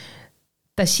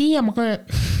 Ta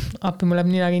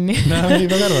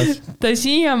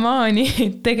siiamaani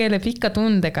tegeleb ikka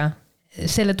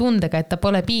selle tundega, et ta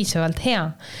pole piisavalt hea,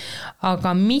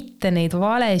 aga mitte neid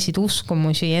valesid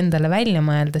uskumusi endale välja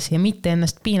mõeldes ja mitte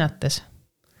ennast piinates.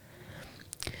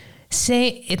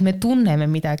 See, et me tunneme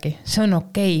midagi, see on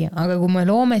okei, aga kui me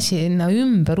loome sinna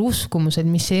ümber uskumused,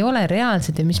 mis ei ole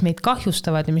reaalsed ja mis meid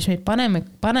kahjustavad ja mis meid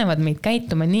panevad meid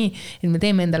käituma nii, et me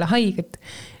teeme endale haiget,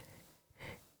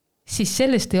 siis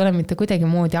sellest ei ole mitte kuidagi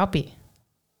moodi abi.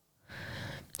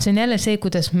 See on jälle see,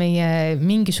 kuidas meie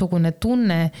mingisugune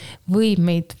tunne võib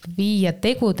meid viia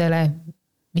tegudele,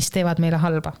 mis teevad meile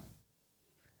halba.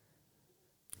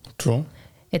 True.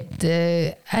 Et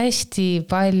hästi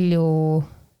palju...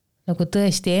 nagu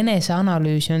tõesti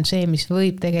eneseanalüüsi on see, mis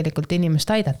võib tegelikult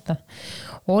inimest aidata.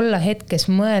 Olla hetkes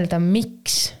mõelda,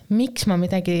 miks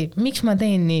ma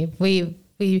teen nii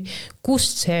või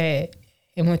kust see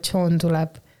emotsioon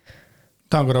tuleb.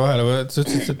 Tahan korra vahele, sa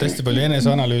ütlesid, et hästi palju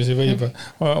eneseanalüüsi võib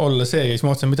olla see, ja siis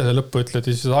ma otsen, mida sa lõppu ütled,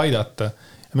 ja siis aidata.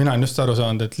 Ja mina olen just aru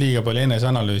saanud, et liiga palju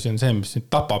eneseanalüüsi on see, mis nüüd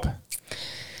tapab.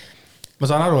 Ma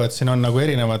saan aru, et siin on nagu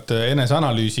erinevad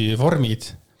eneseanalüüsi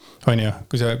vormid, on ju,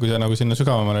 kui sa nagu sinna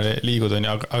sügavamale liigud, on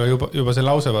ju, aga juba see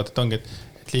lause vaat, et ongi,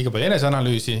 et liiga palju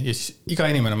eneseanalüüsi ja siis iga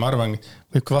inimene, ma arvan,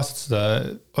 võibki vastata seda,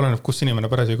 oleneb, kus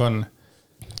inimene parasjagu on.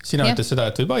 Sina ütled seda,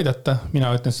 et võib aidata, mina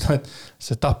ütlen seda, et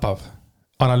see tapab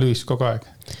analüüs kogu aeg.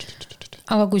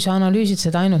 Aga kui sa analüüsid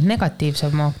seda ainult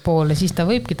negatiivsema poole, siis ta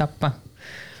võibki tappa.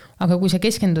 Aga kui sa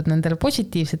keskendud nendele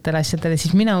positiivsetele asjadele,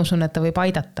 siis mina usun, et ta võib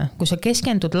aidata. Kui sa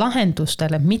keskendud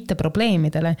lahendustele, mitte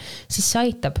probleemidele, siis see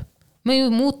aitab. Me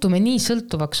ju muutume nii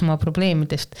sõltuvaks oma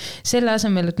probleemidest. Selle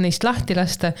asemel, et neist lahti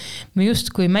lasta, me just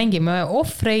kui mängime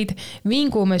ohvreid,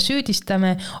 vingume,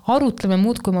 süüdistame, arutleme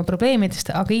muudkui oma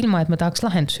probleemidest, aga ilma, et me tahaks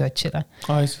lahendusi otsida.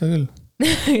 Seda küll.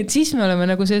 Et siis me oleme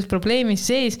nagu selles probleemis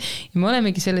sees ja me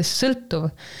olemegi sellest sõltuv.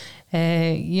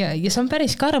 Ja see on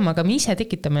päris karm, aga me ise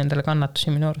tekitame endale kannatusi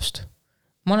minu arust.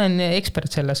 Ma olen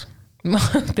ekspert selles. Ma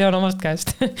tean omast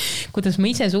käest, kuidas ma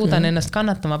ise suudan ennast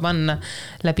kannatama panna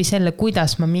läbi selle,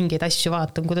 kuidas ma mingeid asju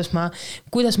vaatan, kuidas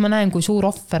ma näen, kui suur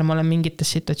ohver ma olen mingites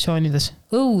situatsioonides.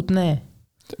 Õudne.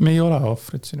 Me ei ole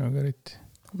ohvrid sinuga eriti.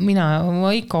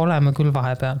 Ma ikka oleme küll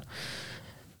vahepeal.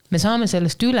 Me saame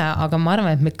sellest üle, aga ma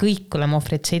arvan, et me kõik oleme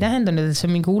ohvrid. See ei tähenda, et see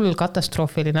on mingi hull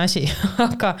katastroofiline asi,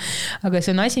 aga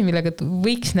see on asi, millega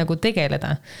võiks nagu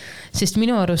tegeleda. Sest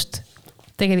minu arust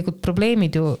tegelikult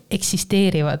probleemid ju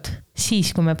eksisteerivad siis,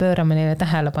 kui me pöörame neile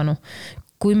tähelepanu.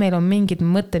 Kui meil on mingid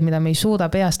mõtted, mida me ei suuda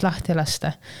peast lahti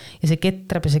lasta ja see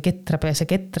ketrab ja see ketrab ja see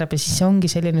ketrab ja siis see ongi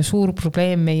selline suur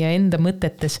probleem meie enda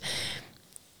mõtetes.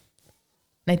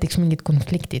 Näiteks mingid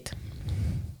konfliktid.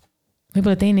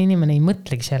 Võib-olla teine inimene ei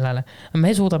mõtlegi sellele.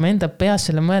 Me suudame enda peas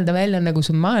selle mõelda välja, nagu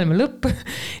see on maailma lõpp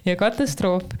ja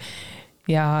katastroof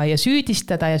ja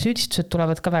süüdistada ja süüdistused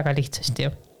tulevad ka väga lihtsasti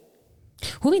ju.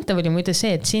 Huvitav oli muide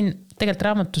see, et siin tegelikult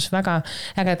raamatus väga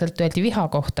ägedalt öeldi viha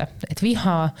kohta, et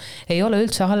viha ei ole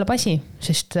üldse halb asi,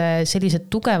 sest sellised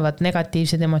tugevad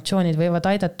negatiivsed emotsioonid võivad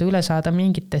aidata üle saada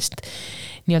mingitest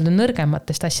nii-öelda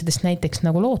nõrgematest asjadest, näiteks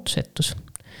nagu lootusetus.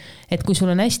 Et kui sul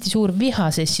on hästi suur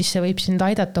viha, siis see võib sind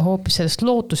aidata hoopis sellest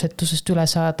lootusetusest üle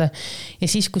saada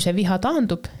ja siis, kui see viha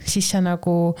taandub, siis sa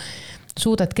nagu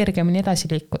suudad kergemini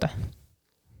edasi liikuda.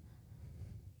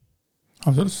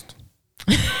 Absoluutselt.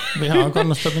 Viha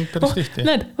kannustab mind päris tihti.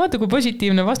 Näed, vaata kui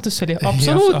positiivne vastus oli.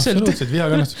 Absoluutselt. Viha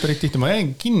kannustab päris tihti. Ma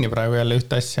jäin kinni praegu jälle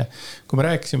ühte asja. Kui me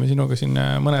rääkisime sinuga siin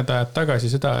mõned ajad tagasi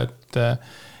seda,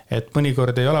 et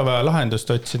mõnikord ei ole vaja lahendust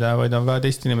otsida, vaid on vaja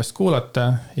teist inimest kuulata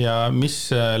ja mis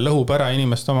lõhub ära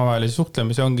inimeste omavahelise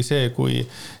suhtlemise ongi see, kui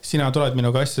sina tuled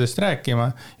minuga asjadest rääkima,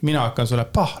 mina hakkan sulle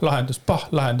lahendus,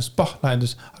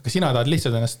 aga sina tahad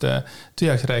lihtsalt ennast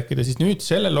tühjaks rääkida, siis nüüd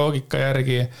selle loogika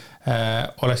järgi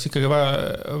oleks ikkagi vaja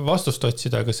vastust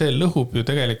otsida, aga see lõhub ju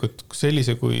tegelikult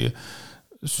sellise kui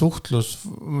suhtlus,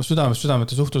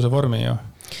 südamete suhtluse vormi ju.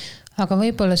 Aga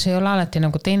võib-olla see ei ole alati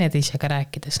nagu teineteisega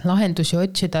rääkides, lahendusi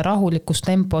otsida rahulikus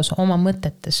tempos oma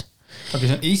mõtetes. Aga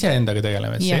see on iseendaga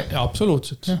tegelemine, see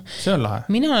absoluutselt, see on lahe.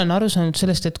 Mina olen aru saanud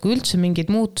sellest, et kui üldse mingeid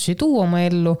muutusi tuua oma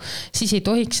ellu, siis ei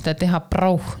tohiks seda teha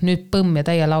nüüd põmm ja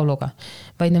täie lauluga,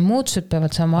 vaid need muutused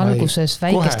peavad saama alguses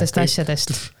väikestest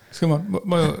asjadest. See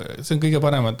on kõige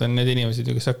paremad, on need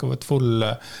inimesed, kes hakkavad full,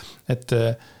 et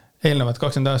eelnevad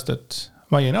 20 aastat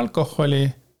ma jõin alkoholi,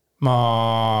 ma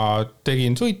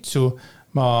tegin suitsu,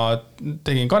 ma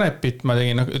tegin kanepit, ma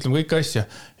tegin, ütleme, kõiki asja.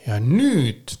 Ja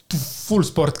nüüd full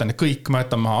sportlane, kõik ma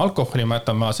jätan maha alkoholi, ma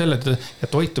jätan maha selle ja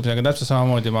toitumisega täpselt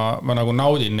samamoodi. Ma nagu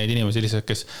naudin neid inimesi lihtsalt,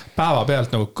 kes päeva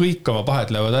pealt nagu kõik oma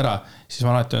pahed lähevad ära. Siis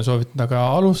ma alati on soovitanud, aga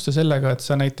alusta sellega, et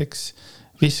sa näiteks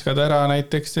viskad ära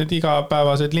näiteks need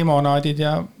igapäevased limonaadid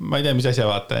ja ma ei tea, mis asja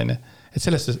vaata. Et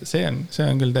sellest see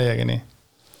on küll täiega nii.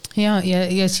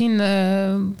 Ja siin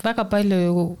väga palju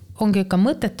ju ongi ka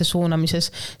mõtete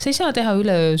suunamises. Sa ei saa teha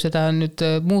üleöö seda nüüd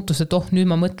muutus, et nüüd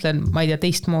ma mõtlen, ma ei tea,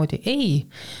 teistmoodi. Ei,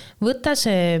 võta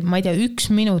see, ma ei tea, 1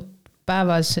 minut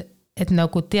päevas, et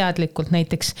nagu teadlikult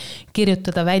näiteks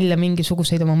kirjutada välja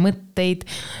mingisuguseid oma mõtteid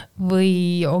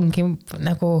või ongi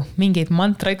nagu mingeid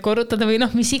mantraid korrutada või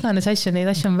mis iganes asju,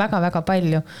 neid asju on väga-väga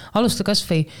palju. Alusta kas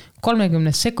või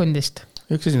 30 sekundist.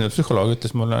 Üks esindav psühholoog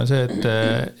ütles mulle on see,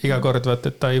 et iga kord vaat,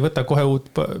 et ta ei võta kohe uut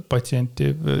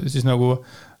patsienti, siis nagu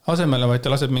asemele, vaid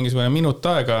ta laseb mingisugune minut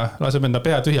aega, laseb enda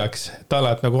pea tühjaks, ta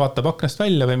alati nagu vaatab aknast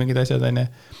välja või mingid asjad. Ja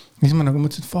siis ma nagu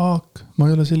mõtlesin, et fuck, ma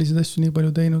ei ole selliseid asju nii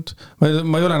palju teinud.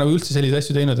 Ma ei ole nagu üldse selliseid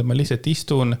asju teinud, et ma lihtsalt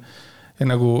istun ja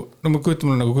nagu, ma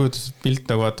kujutan, mul nagu kujutas pilt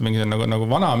nagu vaata mingi nagu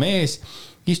vana mees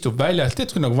istub väljas,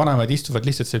 tead, kui nagu vanemad istuvad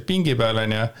lihtsalt selle pingi peal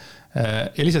ja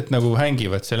lihtsalt nagu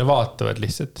hängivad selle, vaatavad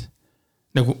lihtsalt.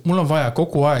 Nagu mul on vaja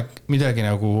kogu aeg midagi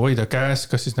nagu hoida käes,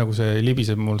 kas siis nagu see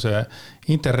libiseb mul see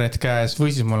internet käes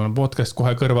või siis mul on podcast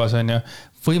kohe kõrvas on ja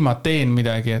või ma teen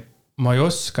midagi, et ma ei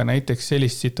oska näiteks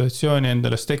sellist situatsiooni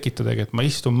endales tekitadagi, et ma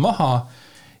istun maha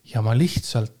ja ma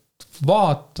lihtsalt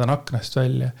vaatan aknast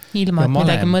välja. Ilma, et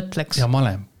midagi mõtleks. Ja ma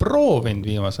olen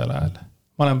proovinud viimasel ajal.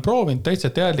 Ma olen proovinud täitsa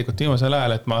teadlikult viimasel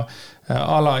ajal, et ma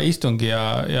ala istungi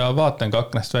ja vaatan ka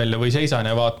aknast välja või seisan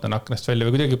ja vaatan aknast välja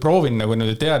või kuidagi proovin nagu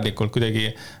teadlikult kuidagi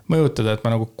mõjutada, et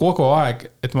ma nagu kogu aeg,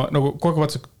 et ma nagu kogu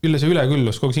vaataks üle see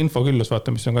üleküllus, kogu see infoküllus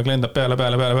vaata, mis on ka lendab peale.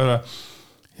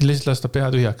 Ja lihtsalt lasta pea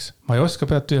tühjaks. Ma ei oska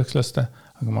pead tühjaks lasta,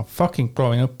 aga ma fucking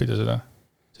proovin õppida seda,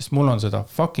 sest mul on seda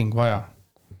fucking vaja.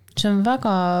 See on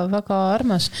väga, väga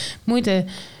armas. Muide,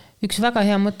 üks väga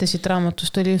hea mõte siit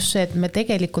raamatust oli just see, et me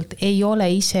tegelikult ei ole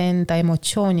iseenda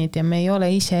emotsioonid ja me ei ole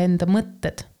iseenda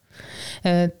mõtted.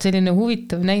 Selline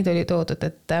huvitav näide oli toodud,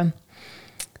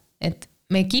 et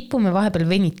me kipume vahepeal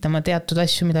venitama teatud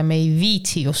asju, mida me ei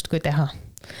viitsi just kui teha.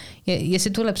 Ja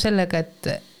see tuleb sellega,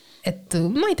 et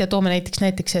ma ei tea, toome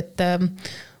näiteks, et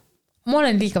ma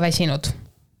olen liiga väsinud.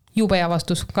 Jube hea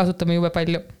vastus, kasutame jube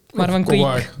palju. Ma arvan,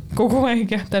 kogu aeg,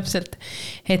 jah, täpselt.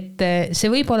 Et see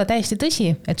võib olla täiesti tõsi,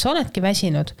 et sa oledki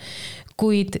väsinud,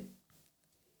 kuid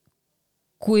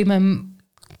kui me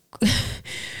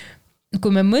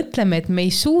mõtleme, et me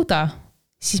ei suuda,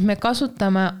 siis me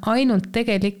kasutame ainult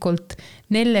tegelikult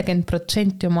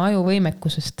 40% oma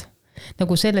ajuvõimekusest,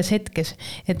 nagu selles hetkes,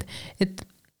 et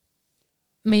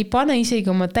me ei pane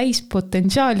isegi oma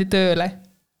täispotentsiaali tööle.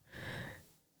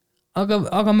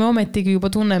 Aga me ometigi juba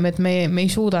tunneme, et me ei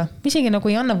suuda. Isegi nagu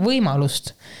ei anna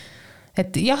võimalust.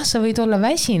 Et jah, sa võid olla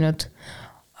väsinud,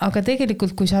 aga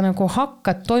tegelikult kui sa nagu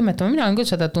hakkad toimetama, mina olen küll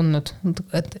seda tundnud,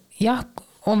 et jah,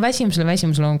 on väsimusel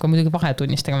on ka muidugi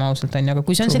vahetunnistega ausalt on, aga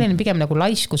kui see on selline pigem nagu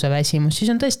laiskuse väsimus,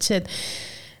 siis on tõesti see,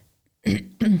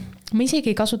 et me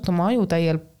isegi ei kasuta oma aju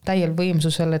täiel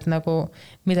võimsusel, et nagu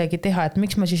midagi teha, et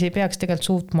miks ma siis ei peaks tegelikult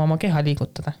suutma oma keha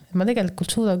liigutada. Ma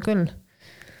tegelikult suudan küll.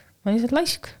 Ma lihtsalt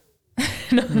laisk.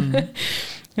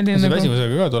 See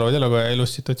väsimusega ka tulevad eluga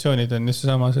elus situatsioonid on just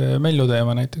sama see mellu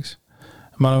teema näiteks.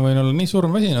 Ma võin olla nii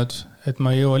surm väsinud, et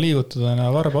ma ei jõua liigutada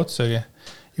enam varba otsagi.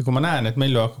 Ja kui ma näen, et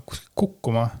mellu hakkab kuskil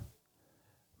kukkuma,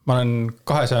 ma olen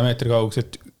 200 meetri kaugus,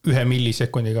 et 1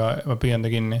 millisekundiga ma püüan ta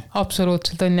kinni.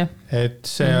 Absoluutselt on, jah. Et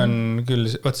see on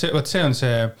küll, võt see on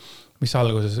see, mis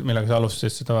alguses, millega sa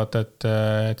alustasid seda vaata,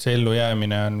 et see ellu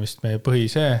jäämine on vist meie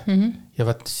põhisee ja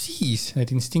vaat siis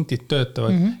need instinktid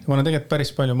töötavad. Ja ma olen tegelikult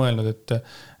päris palju mõelnud, et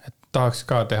tahaks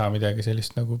ka teha midagi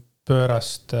sellist nagu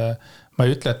pöörast. Ma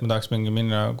ei ütle, et ma tahaks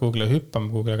minna Google'i hüppama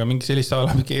Google, aga mingi sellist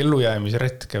ala, mingi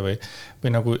ellujäämisretke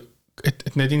või nagu,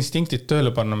 et need instinktid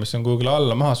tööle panna, mis on Google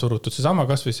alla maha surutud, see sama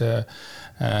kas või see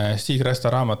Stig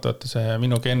Rästa raamat, see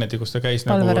Minu Kennedy, kus ta käis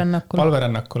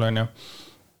palverännakul on ju.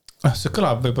 See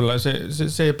kõlab võib-olla,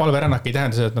 see palverännak ei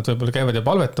tähenda seda, et nad võib-olla käivad ja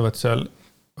palvetavad seal,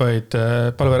 vaid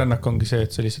palverännak ongi see,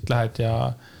 et sa lihtsalt lähed ja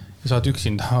saad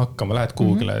üksinda hakkama, lähed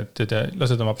Google'e, et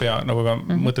lased oma pea nagu ka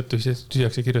mõtet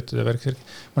tühjaks ja kirjutada värk.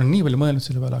 Ma olen nii palju mõelnud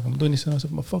selle peale, aga ma tunnistan,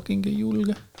 et ma fucking ei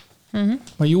julge.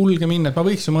 Ma ei julge minna, et ma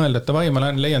võiks ju mõelda, et tavai,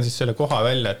 ma leian siis selle koha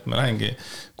välja, et ma lähengi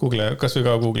Google, kas või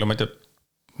ka Google, ma ei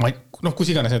tea, kus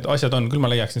iganes need asjad on, küll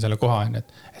ma leiaksin selle koha,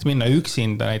 et minna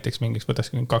üksinda näiteks mingiks, võtaks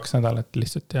 2 nädalat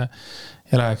lihtsalt ja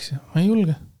läheks. Ma ei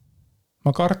julge.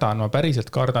 Ma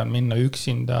päriselt kardan minna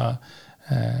üksinda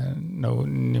nagu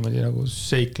niimoodi nagu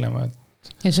seiklema.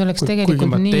 Ja see oleks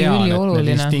tegelikult nii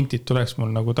ülioluline. Instinktid tuleks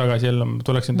mul nagu tagasi jälle,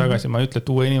 tuleksin tagasi, ma ei ütle,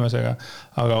 et uue inimesega,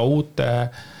 aga uute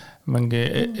mingi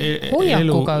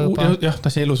hoiakuga juba. Jah,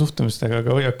 see elu suhtumistega,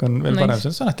 aga hoiak on veel parem.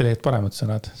 Sa alati leiad paremad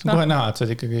sõnad. See on kohe näha, et sa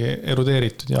oled ikkagi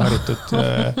erudeeritud ja haritud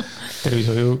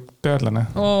tervishoiu teadlane.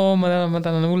 Ma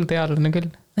tahan hull teadlane küll.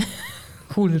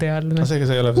 Hull teadlane. Seega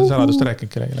sa ei ole saladust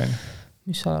rääkinud kellegile.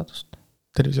 Mis saladust?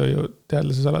 Tervishoiu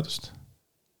teadlase saladust.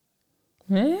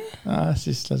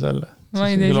 Siis las olla. Ma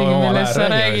ei tea isegi, millest sa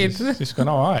räägid. Siis kui on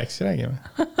aeg, siis räägime.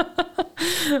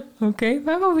 Okei,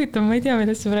 väga huvitav, ma ei tea,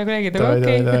 millest sa praegu räägid, aga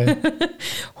okei.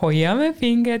 Hoiame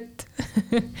pinget.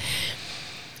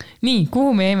 Nii,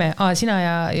 kuhu me jäime? Sina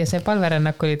ja see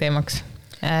palverännak oli teemaks.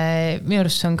 Minu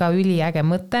arust see on ka üliäge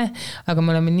mõte, aga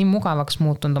me oleme nii mugavaks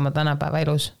muutunud oma tänapäeva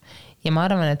elus. Ja ma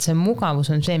arvan, et see mugavus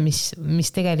on see,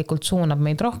 mis tegelikult suunab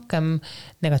meid rohkem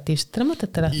negatiivsetele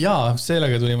mõtetele. Jaa,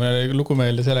 sellega tuli mulle lugu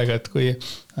meelde sellega, et kui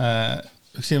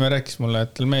üks inimene rääkis mulle,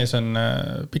 et mees on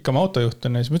pikam autojuht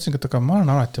ja siis mõtlesin, et aga ma olen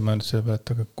alati mõelnud selle peale,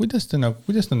 et aga kuidas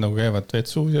nad nagu käivad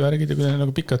vetsuus ja värgid ja kui nad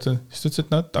nagu pikad, siis ütles,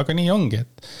 et aga nii ongi,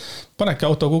 et panedki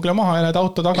auto Google maha ja need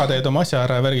auto taga teed oma asja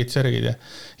ära ja värgid särgid ja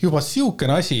juba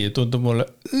siukene asi tundub mulle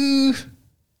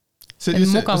See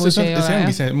ongi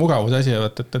see mugavuse asi,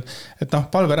 et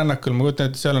palverännakul ma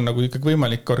kujutan, et seal on nagu ikkagi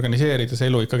võimalik organiseerida see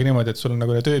elu ikkagi niimoodi, et sul on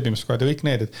nagu tööbimiskohad ja kõik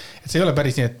need, et see ei ole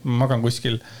päris nii, et ma magan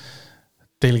kuskil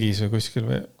telgis või kuskil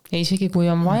või. Ja isegi kui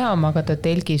on vaja magada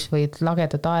telgis või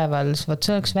lageda taeval,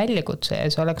 see oleks väljakutse ja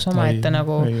see oleks omaette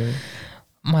nagu,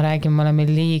 ma räägin, me oleme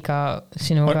liiga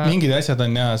sinuga. Mingid asjad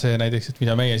on see näiteks, et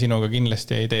mida meie sinuga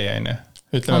kindlasti ei tee,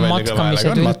 ütleme välja ka vahele,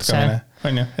 on matkamine.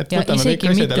 On ju, et ja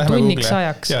isegi mitte tunniks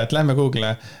ajaks. Ja, et lähme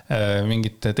Google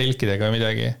mingite telkidega või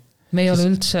midagi. Me ei ole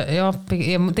üldse, ja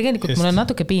tegelikult mul on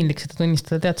natuke piinlik seda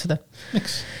tunnistada, tead seda?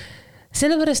 Miks?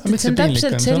 Sellepärast, et see on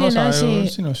täpselt selline asi.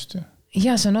 Sinust, ju.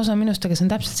 Ja see on osa minust, aga see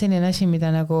on täpselt selline asi, mida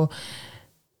nagu,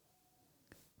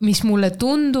 mis mulle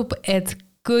tundub, et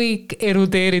kõik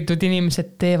erudeeritud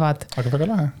inimesed teevad. Aga väga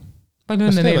lahe.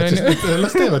 Las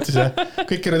teevad siis,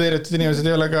 kõik erudeeritud inimesed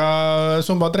ei ole ka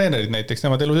sumba treenerid näiteks,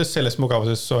 nemad elusest sellest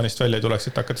mugavusest soonist välja ei tuleks,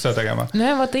 et hakata seda tegema. No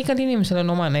ja vaata, igal inimesel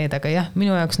on oma need, aga jah,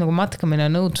 minu jaoks nagu matkamine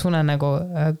on õudsune nagu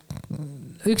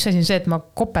üks asi on see, et ma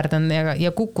koperdan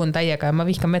ja kukun täiega ja ma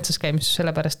vihkan metsas käimist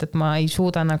sellepärast, et ma ei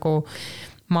suuda nagu,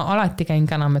 ma alati käin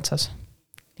Känametsas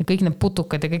ja kõik need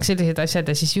putukad ja kõik sellised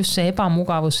asjad ja siis just see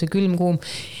ebamugavus, see külm kuum.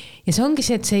 Ja see ongi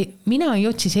see, et mina ei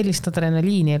otsi sellist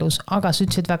adrenaliini elus, aga sa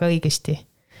ütlesid väga õigesti.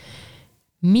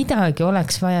 Midagi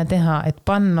oleks vaja teha, et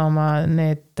panna oma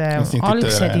need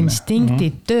algsed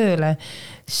instinktid tööle,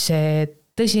 see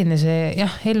tõsine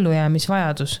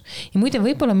ellujäämisvajadus. Ja muide,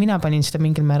 võib-olla mina panin seda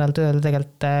mingil määral tööle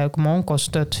tegelikult, kui ma onkos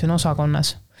töötasin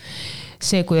osakonnas.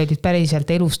 See, kui olid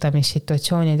päriselt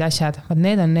elustamissituatsioonid ja asjad,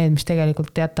 need on need, mis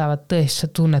tegelikult jätavad tõesti, sa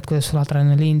tunned, kuidas sul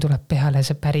adrenaliin tuleb peale,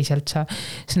 see päriselt sa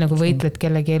nagu võitled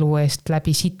kellegi elu eest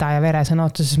läbi sita ja vere sõna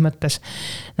otseses mõttes.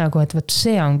 Nagu, et võt,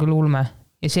 see on küll ulme.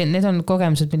 Ja need on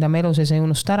kogemused, mida ma elus ei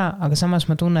unusta ära, aga samas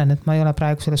ma tunnen, et ma ei ole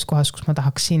praegu selles kohas, kus ma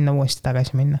tahaks sinna uuesti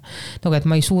tagasi minna. Nagu, et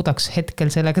ma ei suudaks hetkel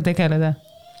sellega tegeleda.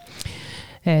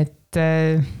 Et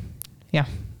jah,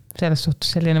 selles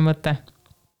suhtes selline mõte.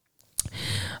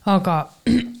 Aga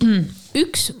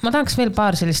ma tahaks veel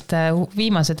paar sellist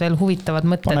viimased veel huvitavad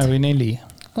mõtted. Pane või 4.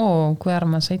 Kui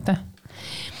armas, aitäh.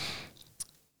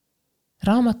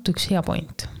 Raamatu üks hea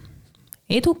point.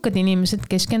 Edukad inimesed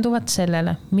keskenduvad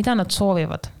sellele, mida nad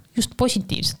soovivad, just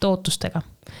positiivsete ootustega.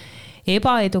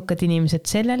 Ebaedukad inimesed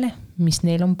sellele, mis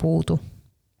neil on puudu.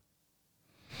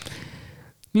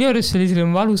 Minu arust oli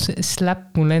selline valus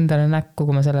slap mul endale näkku,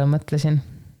 kui ma sellele mõtlesin.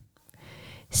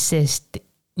 Sest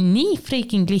nii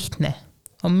freaking lihtne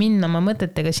on minna oma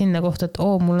mõtetega sinna kohta, et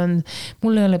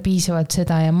mul ei ole piisavalt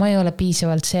seda ja ma ei ole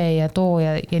piisavalt see ja too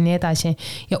ja nii edasi.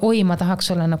 Ja ma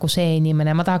tahaks olla nagu see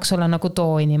inimene, ma tahaks olla nagu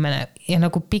too inimene ja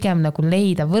nagu pigem nagu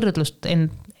leida võrdlust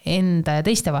enda ja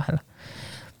teiste vahel.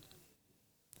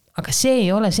 Aga see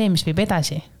ei ole see, mis viib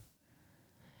edasi.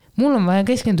 Mul on vaja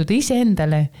keskenduda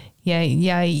iseendale ja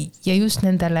just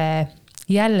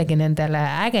jällegi nendele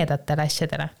ägedatele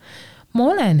asjadele. Ma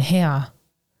olen hea.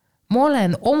 Ma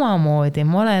olen omamoodi,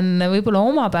 ma olen võib-olla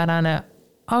omapärane,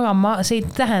 aga see ei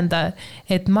tähenda,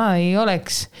 et ma ei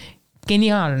oleks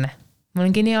geniaalne. Ma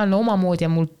olen geniaalne omamoodi ja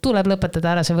mul tuleb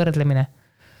lõpetada ära see võrdlemine.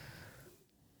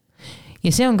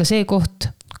 Ja see on ka see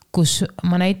koht, kus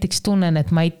ma näiteks tunnen,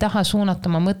 et ma ei taha suunata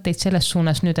oma mõtteid selles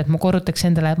suunas nüüd, et ma korrutaks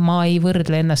endale, et ma ei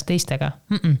võrdle ennast teistega.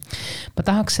 Ma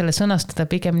tahaks selle sõnastada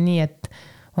pigem nii, et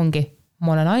ongi,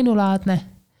 ma olen ainulaadne,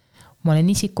 ma olen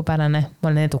isikupärane,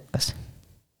 ma olen edukas.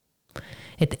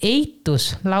 Et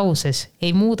eitus lauses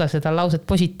ei muuda seda lauset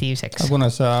positiivseks. Aga kuna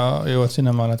sa jõuad sinna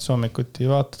maale, et soomikuti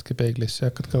vaatadki peeglisse ja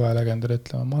hakkad kõva häälega endale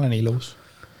ütlema, ma olen ilus.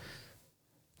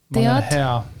 Ma olen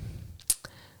hea.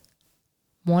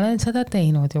 Ma olen seda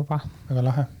teinud juba. Väga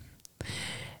lahe.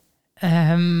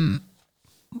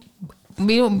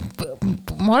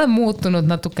 Ma olen muutunud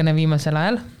natukene viimasel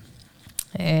ajal.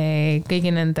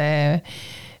 Kõigi nende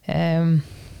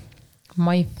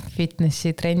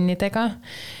MyFitnessi trennidega.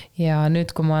 Ja nüüd,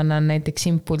 kui ma annan näiteks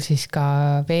impulsis ka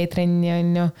veetrenni on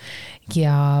ju,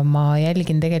 ja ma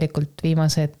jälgin tegelikult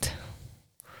viimased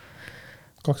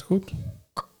 2 kuud?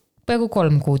 Peaaegu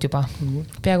 3 kuud juba.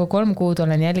 Peaaegu 3 kuud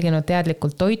olen jälginud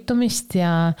teadlikult toitumist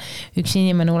ja üks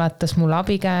inimene ulatas mulle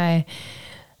abikäe,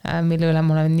 mille üle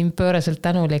ma olen nii pööraselt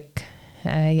tänulik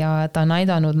ja ta on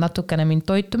aidanud natukene mind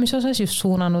toitumise osas, just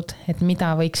suunanud, et mida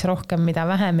võiks rohkem, mida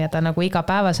vähem ja ta nagu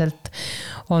igapäevaselt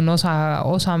on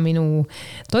osa minu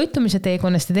toitumise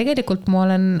teekonnast ja tegelikult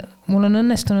mul on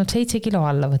õnnestunud 7 kilo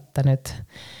alla võtta nüüd.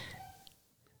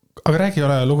 Aga räägi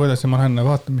ole lugu edasi, ma lähen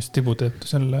vaatan, mis Tibu teeb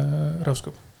selle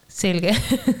rauskab. Selge.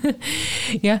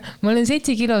 Jah, ma olen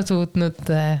 7 kilo suutnud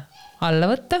alla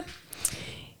võtta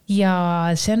ja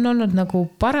see on olnud nagu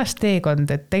paras teekond,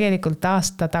 et tegelikult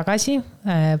aasta tagasi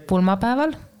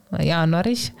pulmapäeval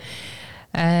jaanuaris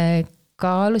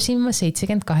kaalusin ma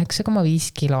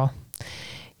 78,5 kilo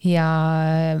ja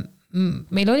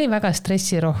meil oli väga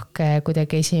stressirohke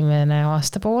kuidagi esimene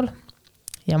aastapool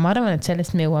ja ma arvan, et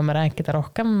sellest me jõuame rääkida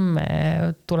rohkem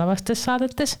tulevastes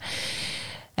saadetes.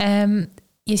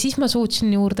 Ja siis ma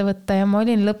suutsin juurde võtta ja ma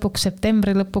olin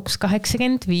septembri lõpuks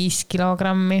 85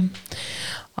 kilogrammi.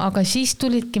 Aga siis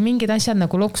tulidki mingid asjad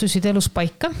nagu loksusid elus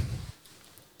paika.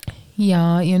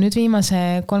 Ja nüüd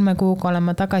viimase 3 kuuga olen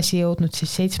ma tagasi jõudnud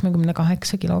siis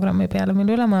 78 kilogrammi peale,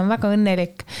 mille üle ma olen väga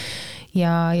õnnelik.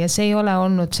 Ja see ei ole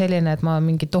olnud selline, et ma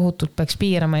mingi tohutult peaks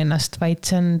piirama ennast, vaid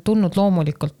see on tulnud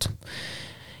loomulikult.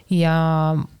 Ja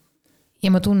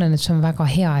ma tunnen, et see on väga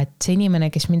hea, et see inimene,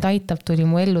 kes mind aitab, tuli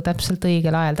mu ellu täpselt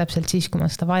õigel ajal, täpselt siis, kui ma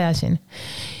seda vajasin.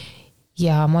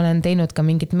 Ja ma olen teinud ka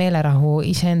mingit meelerahu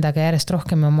iseendaga järjest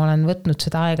rohkem ja ma olen võtnud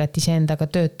seda aega, et iseendaga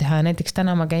tööd teha. Näiteks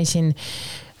täna ma käisin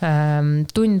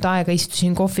tund aega,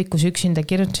 istusin kohvikus üksinda,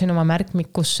 kirjutasin oma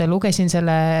märkmikusse, lugesin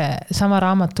selle sama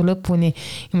raamatu lõpuni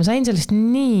ja ma sain sellest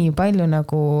nii palju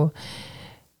nagu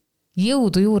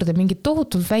jõudu juurde, mingi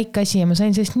tohutult väike asi ja ma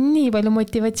sain sellest nii palju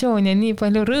motivatsiooni ja nii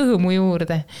palju rõõmu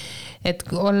juurde. Et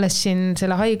olles siin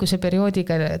selle haiguse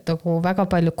perioodiga nagu väga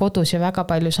palju kodus ja väga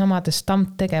palju samades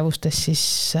stamptegevustes, siis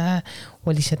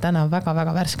oli see täna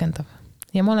väga-väga värskendav.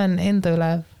 Ja ma olen enda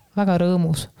üle väga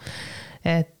rõõmus.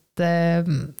 Et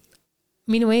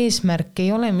minu eesmärk ei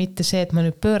ole mitte see, et ma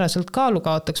nüüd pööraselt kaalu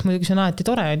kaotaks, muidugi see on alati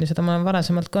tore, seda ma olen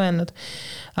varasemalt ka öelnud.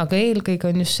 Aga eelkõige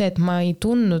on just see, et ma ei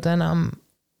tundnud enam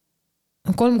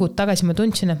 3 kuud tagasi ma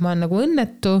tundsin, et ma olen nagu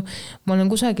õnnetu, ma olen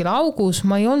kusagil augus,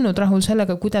 ma ei olnud rahul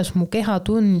sellega, kuidas mu keha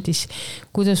tundis,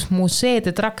 kuidas mu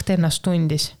seedetrakt ennast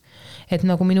tundis. Et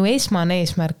nagu minu esmane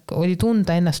eesmärk oli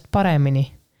tunda ennast paremini.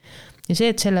 Ja see,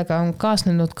 et sellega on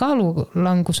kaasnenud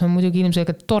kaalulangus on muidugi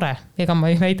ilmselgelt tore. Ega ma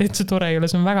ei väida, et see tore ei ole,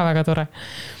 see on väga-väga tore.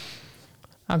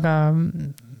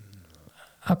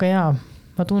 Aga jaa,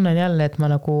 ma tunnen jälle, et ma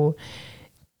nagu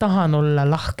tahan olla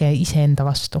lahke iseenda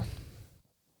vastu.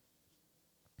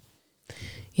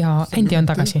 Ja Andy on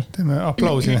tagasi. Teeme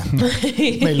aplausi.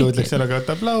 Meil ütleks sellega, et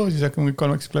aplausi, siis hakkame kõik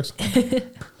 3 plaks.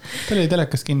 Teil oli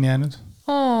telekas kinni jäänud.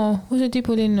 See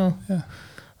Tibu linnu. Jah.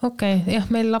 Okei, jah,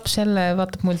 meil laps jälle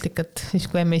vaatab multikat, siis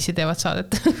kui MES-i teevad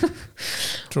saadet.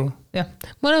 True. Jah,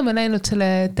 me oleme näinud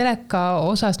selle teleka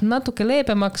osast natuke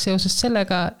leebemaks seoses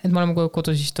sellega, et me oleme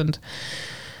kodus istunud.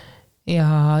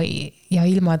 ja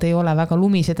ilmad ei ole väga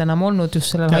lumised enam olnud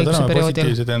just sellel haiguse perioodil.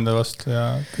 Positiivsed enda vastu ja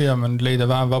püüame nüüd leida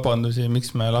vähem vabandusi,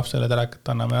 miks me lapsele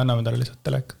telekat anname ja anname talle lihtsalt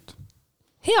telekat.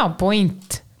 Hea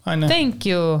point. Aine. Thank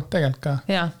you. Tegelikult ka.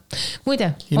 Ja.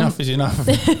 Muide. Enough is enough.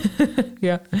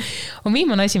 Ja. On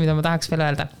viimane asi, mida ma tahaks veel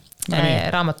öelda.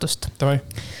 Raamatust. Tavai.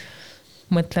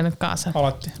 Mõtle nüüd kaasa.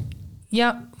 Alati.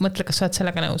 Ja mõtle, kas sa oled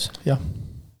sellega nõus. Jah.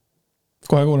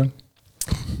 Kohe kuulen.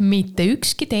 Mitte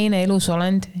ükski teine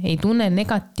elusolend ei tunne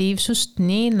negatiivsust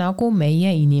nii nagu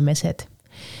meie inimesed.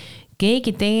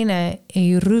 Keegi teine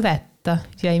ei rüveta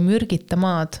ja ei mürgita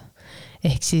maad.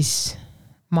 Ehk siis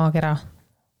maakera.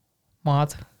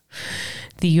 Maad.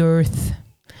 The earth.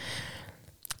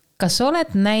 Kas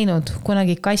oled näinud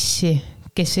kunagi kassi,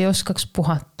 kes ei oskaks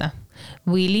puhata?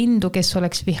 Või lindu, kes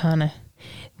oleks vihane?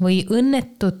 Või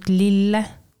õnnetut lille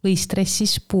või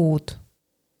stressis puud?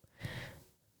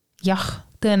 Jah,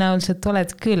 tõenäoliselt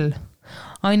oled küll.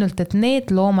 Ainult, et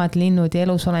need loomad, linnud ja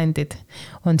elusolendid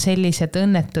on sellised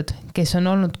õnnetud, kes on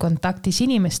olnud kontaktis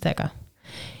inimestega.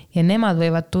 Ja nemad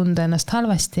võivad tunda ennast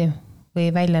halvasti või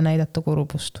välja näidata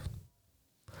kurubust.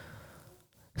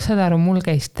 Saad aru, mul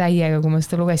käis täiega, kui ma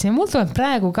seda lugesin. Mul tuleb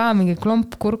praegu ka mingi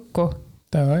klomp kurku.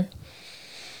 Tavai.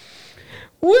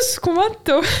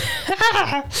 Uskumatu.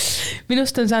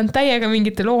 Minust on saanud täiega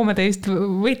mingite loomade eest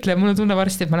võitleja. Mul tunne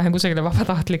varsti, et ma lähen kusagile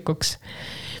vabatahtlikuks.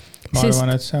 Ma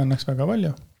arvan, et see annaks väga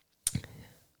palju.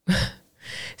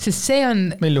 Sest see on...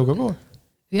 Melluga kool.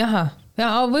 Jaha,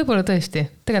 ja võib-olla tõesti.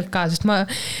 Tegelikult ka, sest ma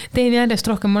teen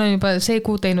järjest rohkem. Ma olen juba see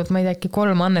kuu teinud, ma ei tea,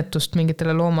 3 annetust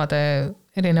mingitele loomade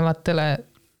erinevatele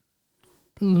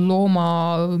looma,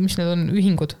 mis need on,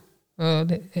 ühingud.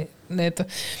 Need,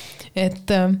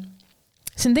 et...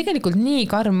 See on tegelikult nii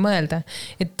karm mõelda,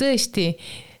 et tõesti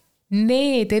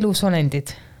need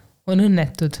elusolendid on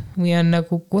õnnetud või on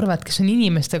nagu kurvad, kes on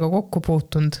inimestega kokku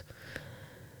puutunud.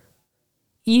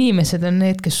 Inimesed on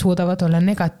need, kes suudavad olla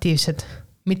negatiivsed.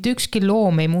 Mitte ükski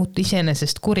loom ei muutu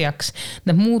iseenesest kurjaks.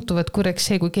 Nad muutuvad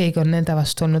kurjaks see, kui keegi on nende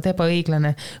vastu olnud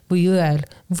ebaõiglane või õel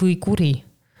või kuri.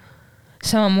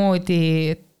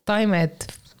 Samamoodi taimed,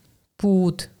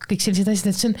 puud, kõik sellised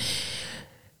asjad, et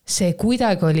see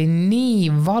kuidagi oli nii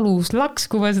valus laks,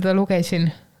 kui ma seda lugesin.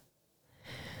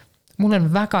 Mul on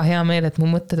väga hea meel, et mu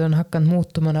mõtted on hakanud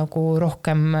muutuma nagu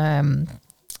rohkem,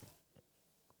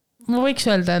 ma võiks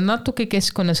öelda, natuke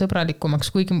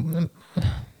keskkonnasõbralikumaks, kuigi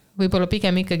võib-olla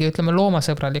pigem ikkagi ütleme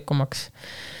loomasõbralikumaks.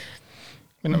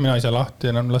 Mina ei saa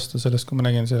lahti enam lasta sellest, kui ma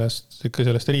nägin sellest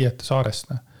Riiete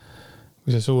saarest.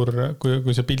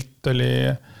 Kui see pilt oli...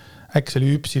 Äkki see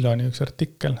oli Üpsiloni üks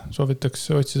artikkel, soovitaks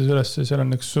otsida üles, seal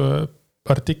on üks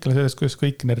artikkel sellest, kuidas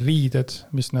kõik need riided,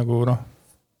 mis nagu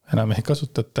enam ei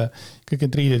kasutate, kõik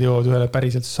need riided jõuavad ühele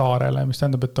päriselt saarele, mis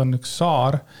tähendab, et on üks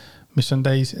saar, mis on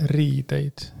täis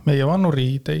riideid, meie vannu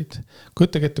riideid.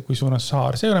 Kujutage ette, kui suuna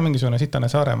saar, see ei ole mingisugune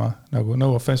sitane Saaremaa, nagu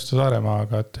no offense to Saaremaa,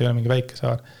 aga et ei ole mingi väike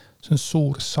saar. See on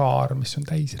suur saar, mis on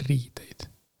täis riideid.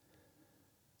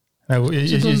 Nagu, ja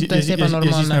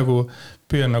siis nagu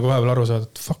püüan nagu vahepeal aru saada,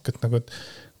 et fuck, et nagu, et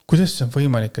kuidas see on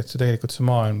võimalik, et see tegelikult see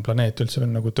maailm planeet üldse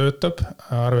veel nagu töötab,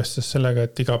 arvestades sellega,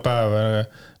 et iga päev,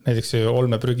 näiteks see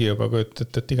olmeprügi juba,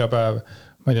 et iga päev,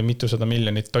 ma ei tea, mitusada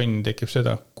miljonit tonni tekib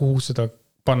seda, kuhu seda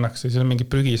pannakse, siis on mingi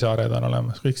prügisaared on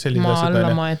olemas, kõik sellised asjad. Maa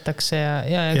alla maetakse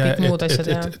ja kõik muud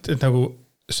asjad. Et nagu,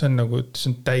 see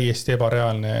on täiesti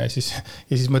ebareaalne ja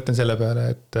siis mõtlen selle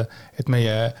peale, et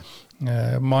meie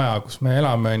maja, kus me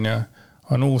elame,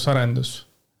 on uus arendus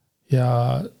ja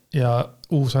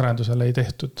uus arendusele ei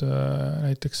tehtud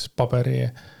näiteks paberi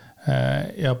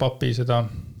ja papi seda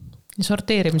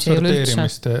sorteerimise ei ole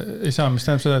üldse. Ei saa, mis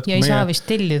tähendab seda, et ja ei saa vist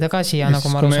tellida ka siia, nagu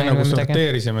ma aru sain. Kui me nagu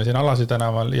sorteerisime siin Alasi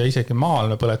tänaval ja isegi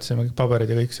maal me põletasime kõik paberid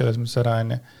ja kõik selles mõttes ära.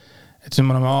 Et siis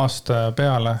me oleme aasta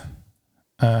peale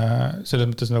selles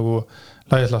mõttes nagu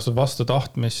laias laastud vastu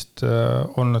tahtmist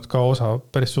olnud ka osa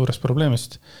päris suurest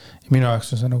probleemist. Ja minu jaoks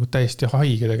on see nagu täiesti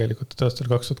haige tegelikult, et aastal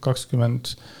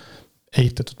 2020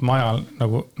 ehitatud majal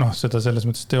nagu seda selles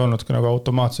mõttes ei olnud ka nagu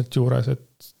automaatselt juures,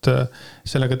 et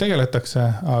sellega tegeletakse,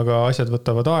 aga asjad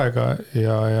võtavad aega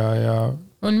ja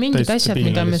on mingid asjad,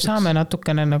 mida me saame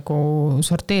natukene nagu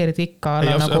sorteerida ikka.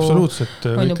 Absoluutselt.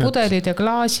 On ju pudelid ja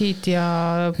klaasid ja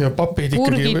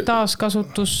purgid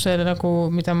taaskasutusse, nagu,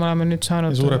 mida me oleme nüüd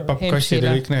saanud. Ja suured pappkassid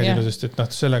ja kõik need ilusest,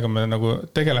 et sellega me nagu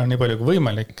tegeleme nii palju kui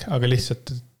võimalik, aga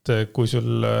lihtsalt, et kui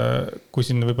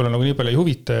siin võib-olla nagu nii palju ei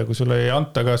huvita ja kui sulle ei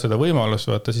anta ka seda võimalust,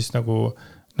 vaata siis nagu,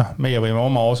 meie võime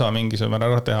oma osa mingisugune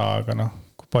ära teha, aga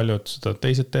kui paljud seda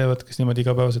teised teevad, kes niimoodi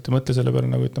igapäevaselt ei mõtle selle peale,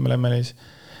 nagu ütleme Lemmelis.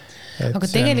 Aga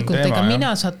tegelikult ega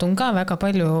mina satun ka väga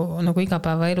palju nagu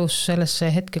igapäeva elus sellesse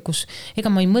hetke, kus ega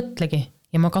ma ei mõtlegi.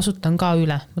 ja ma kasutan ka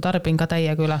üle, ma tarbin ka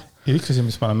täiega üle. Ja üks asi,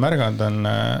 mis ma olen märganud,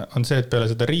 on see, et peale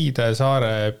seda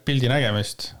Riidesaare pildi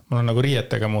nägemist, mul on nagu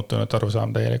riietega muutunud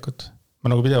arusaam täielikult. Ma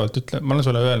nagu pidevalt ütlen, ma olen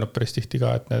sulle öelnud päris tihti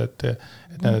ka, et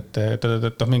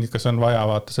mingid, kas on vaja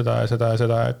vaata seda ja seda ja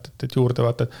seda, et juurde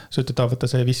vaata, sa ütled, võtta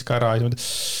see viska ära ja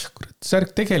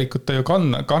särk tegelikult ta ju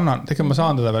kannan, tegelikult ma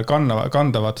saan teda veel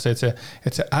kanda vaata see,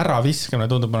 et see ära viskamine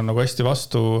tundub mulle nagu hästi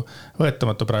vastu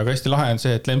võetamatu praegu. Hästi lahe on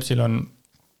see, et Lempsil on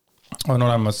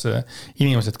olemas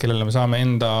inimesed, kellele me saame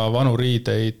enda vanu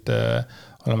riideid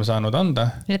oleme saanud anda.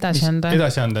 Edasi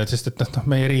anda, sest et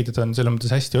meie riided on selles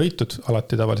mõttes hästi hoitud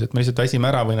alati tavaliselt. Me lihtsalt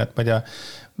väsime ära või need, ma ei tea,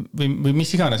 või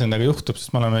mis iganes endaga juhtub,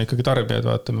 sest me oleme ikkagi tarbijad,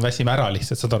 vaata, me väsime ära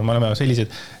lihtsalt, saad aru, me oleme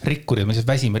sellised rikkurid, me lihtsalt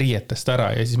väsime riietest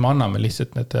ära ja siis me anname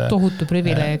lihtsalt need tohutu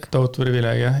privileeg,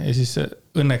 jah. Ja siis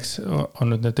õnneks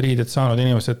on nüüd need riided saanud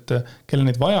inimesed, kelle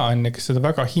neid vaja on ja kes seda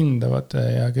väga hindavad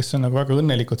ja kes on nagu väga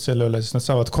õnnelikud selle üle, sest nad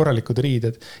saavad korralikud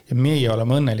riided ja meie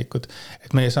oleme õnnelikud,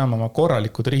 et meie saame oma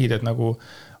korralikud riided nagu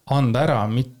anda ära,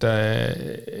 mitte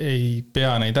ei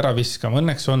pea neid ära viskama.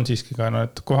 Õnneks on siiski ka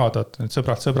need kohad, need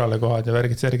sõbrale kohad ja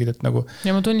värgid, et nagu...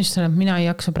 Ja ma tunnistan, et mina ei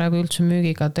jaksa praegu üldse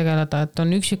müügiga tegeleda, et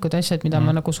on üksikud asjad, mida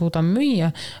ma nagu suudan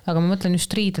müüa, aga ma mõtlen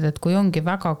just riided, et kui ongi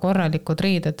väga korralikud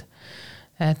riided,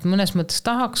 et mõnes mõttes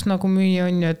tahaks nagu müüa,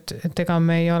 on ju, et ega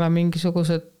me ei ole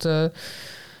mingisugused...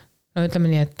 No ütleme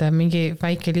nii, et mingi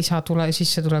väike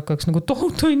sissetulek oleks nagu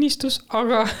tohutu õnnistus,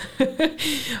 aga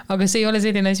see ei ole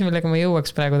selline asi, millega ma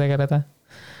jõuaks praegu tegeleda.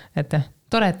 Et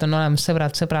tore, et on olemas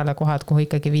sõbrale kohad, kuhu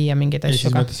ikkagi viia mingeid asju. Ja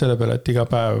siis mõttes selle peale, et iga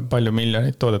päev palju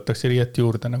miljonit toodetakse riiet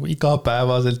juurde, nagu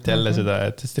igapäevaselt jälle seda,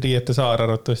 et sest riiete saar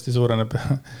arvatavasti suureneb.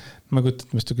 Ma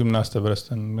kujutan, mis 10 aasta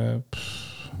pärast on...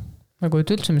 Ma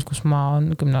kujutan üldse, kus ma on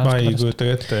 10 aasta pärast. Ma ei kujuta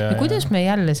ette. Ja kuidas me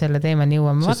jälle selle teemani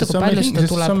jõuame? Vaata, kui palju seda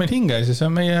tuleb. See on meil hinges ja see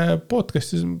on meie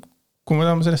podcastis, kui me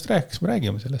tahame sellest rääkida, siis me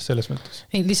räägime selles mõttes.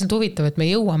 Ei, lihtsalt huvitav, et me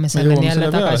jõuame selleni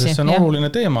jälle tagasi. See on oluline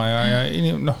teema ja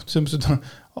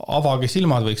avage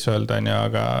silmad võiks öelda,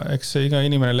 aga eks iga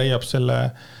inimene leiab selle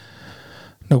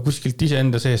nagu kuskilt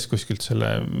iseenda sees kuskilt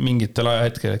selle mingitel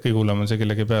ajahetkel, et kõige hullem on see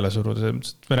kellegi peale suruda.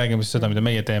 Me räägime seda, mida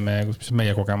meie teeme ja mis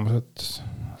meie kogemused.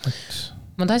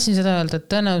 Ma tahtsin seda öelda, et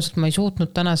tõenäoliselt ma ei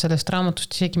suutnud täna sellest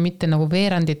raamatust isegi mitte nagu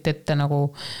veerandit ette nagu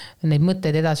neid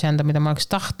mõtteid edasi anda, mida ma oleks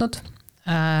tahtnud.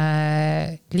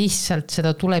 Lihtsalt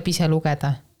seda tuleb ise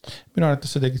lugeda. Minu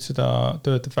arvates sa tegid seda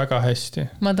tööd väga hästi.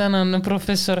 Ma tänan,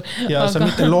 professor. Ja sa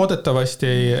mitte loodetavasti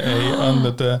ei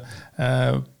andnud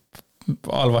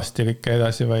halvasti kõike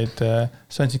edasi, vaid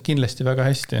sa andsid kindlasti väga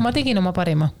hästi. Ma tegin oma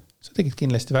parima. Sa tegid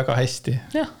kindlasti väga hästi.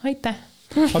 Jah, aitäh.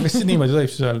 Aga siis niimoodi tohib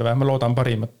siis öelda või? Ma loodan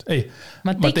parimat. Ei,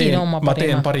 ma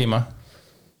teen parima.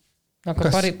 Aga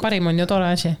parim on ju tore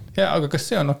asi. Ja, aga kas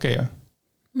see on okei?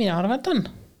 Mina arvan, et on.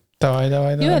 Davai.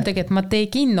 Öeldagi, et ma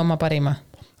tegin oma parima.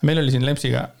 Meil oli siin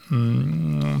Lempsiga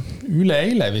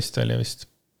üleeile vist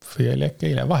või oli äkki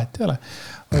eile, vahet ei ole.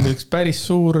 Oli üks päris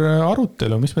suur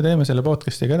arutelu, mis me teeme selle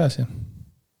podcastiga edasi.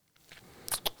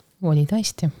 Oli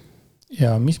tõesti.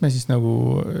 Ja mis me siis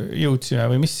nagu jõudsime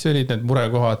või mis olid need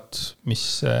murekohad, mis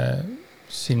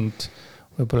sind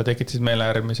võib-olla tekitasid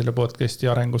meeleärmi selle podcasti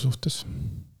arengu suhtes?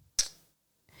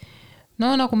 No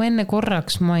nagu ma enne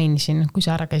korraks mainisin, kui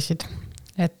sa ära käisid,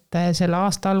 et selle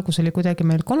aasta algus oli kuidagi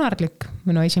meil konarlik,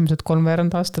 minu esimesed 3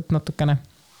 aastat natukene.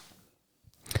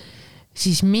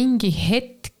 Siis mingi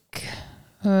hetk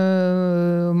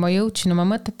ma jõudsin oma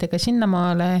mõtetega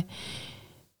sinnamaale,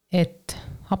 et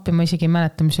appi ma isegi ei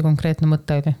mäleta, mis see konkreetne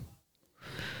mõte oli.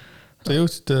 Sa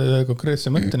jõudsid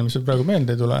konkreetse mõtteni, mis sul praegu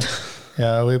meelde ei tule ja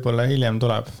võib-olla hiljem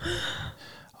tuleb.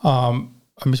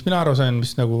 Mis mina aru sain,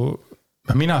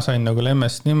 mina sain nagu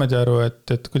Lemmest niimoodi aru,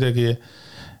 et kuidagi,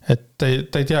 et ta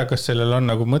ei tea, kas sellel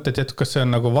on nagu mõtet jätku, kas see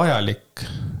on nagu vajalik,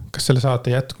 kas selle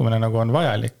saate jätkumine nagu on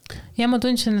vajalik. Ja ma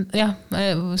tundsin, et jah,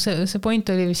 see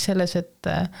point oli vist selles,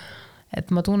 et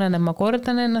ma tunnen, et ma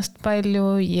kordan ennast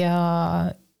palju ja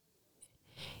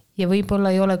võib-olla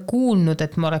ei ole kuulnud,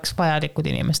 et ma oleks vajalikud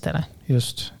inimestele.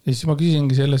 Just. Ja siis ma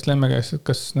küsingi sellest Lemme käest, et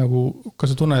kas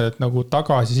sa tunned, et nagu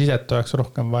tagasisidet oleks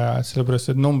rohkem vaja, et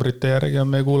sellepärast, et numbrite järgi on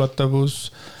meie kuulatavus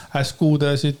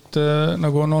kuudesid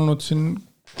nagu on olnud siin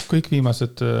kõik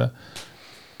viimased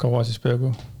kaua siis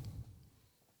peaaegu.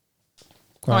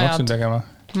 Kui ma hakkasin tegema.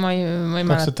 Ma ei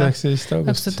mäleta. 2019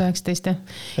 august. 2019, jah.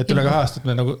 Et üle 2 aastat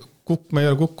me ei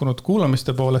ole kukkunud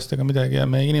kuulamiste poolest ega midagi ja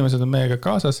meie inimesed on meiega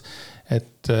kaasas,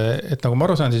 et nagu ma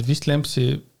aru saan, siis vist Lemps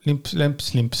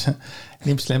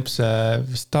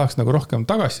vist tahaks nagu rohkem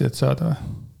tagasisidet saada või?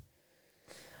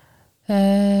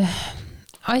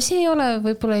 asi ei ole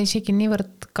võib-olla isegi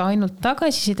niivõrd ka ainult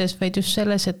tagasisides, vaid just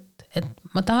selles, et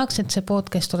ma tahaks, et see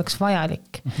podcast oleks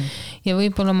vajalik. Ja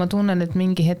võib-olla ma tunnen, et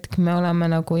mingi hetk me oleme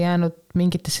nagu jäänud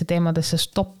mingitesse teemadesse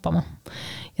stoppama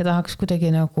ja tahaks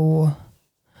kuidagi nagu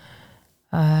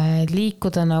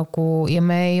liikuda nagu ja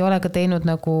me ei ole ka teinud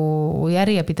nagu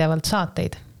järjepidevalt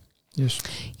saateid. Just.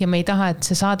 Ja me ei taha, et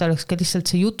see saade oleks ka lihtsalt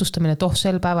see jutustamine, et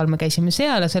sel päeval me käisime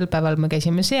seal ja sel päeval me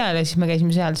käisime seal ja siis me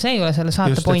käisime seal. See ei ole selle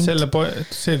saate just,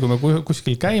 point. See, kui me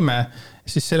kuskil käime,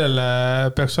 siis sellele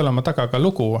peaks olema taga ka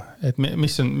lugu, et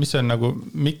mis on nagu,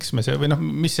 miks me see, või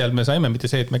mis seal me saime,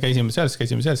 mitte see, et me käisime seal, siis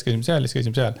käisime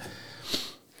seal.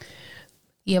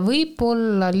 Ja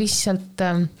võib-olla lihtsalt,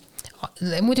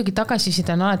 muidugi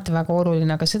tagasiside on alati väga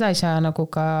oluline, aga seda ei saa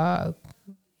nagu ka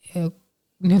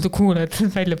nii-öelda kuulajad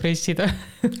välja pressida.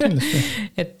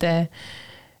 Et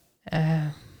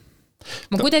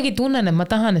ma kuidagi tunnen, et ma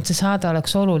tahan, et see saade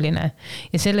oleks oluline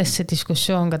ja sellest see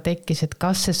diskussioon ka tekkis, et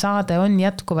kas see saade on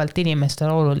jätkuvalt inimestele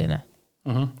oluline.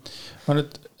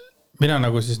 Mina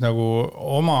nagu siis nagu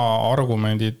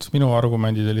minu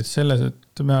argumendid olid selles,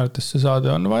 et minu arvates see saade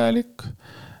on vajalik.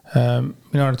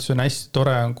 Minu arvates on hästi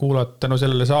tore on kuulata,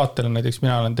 sellele saatele näiteks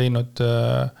mina olen teinud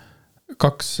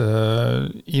 2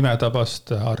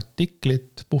 imetabast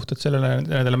artiklit puhtalt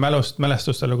nendele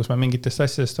mälestustele, kus me mingitest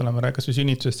asjadest oleme rääkinud, kas või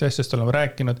sünnitusest ja asjadest oleme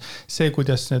rääkinud. See,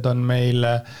 kuidas need on meil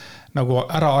nagu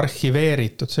ära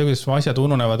arhiveeritud, see, kuidas asjad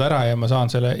ununevad ära ja ma saan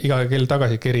selle iga kell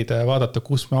tagasi kerida ja vaadata,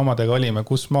 kus me omadega olime,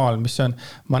 kus maal, mis on,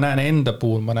 ma näen enda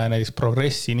puhul, ma näen näiteks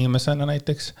progressi inimesena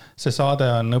näiteks. See saade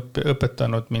on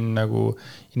õpetanud mind nagu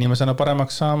inimesena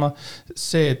paremaks saama.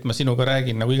 See, et ma sinuga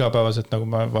räägin nagu igapäevaselt, nagu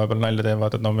ma vahepeal nalja teen,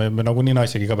 vaatad, me nagu nii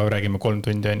naisega iga päev räägime 3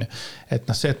 tundi, on ju. Et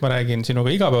see, et ma räägin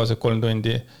sinuga igapäevaselt 3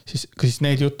 tundi, siis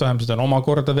need jutuajamised on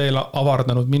omakorda veel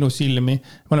avardanud minu silmi.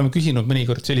 Me oleme küsinud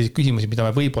mõnikord selliseid küsimusi, mida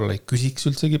me võib-olla ei küsiks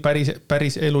üldsegi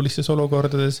päris elulistes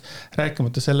olukordades,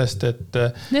 rääkimata sellest, et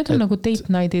need on nagu date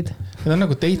night'id. Need on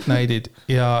nagu date night'id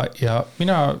ja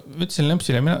mina ütlesin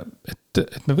Lempsile,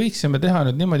 et me võiksime teha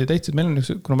nüüd niimoodi täitsa, et meil on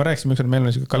kuna ma rääkisime, meil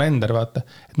on kalender, vaata,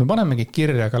 et me panemegi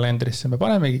kirja kalendrisse,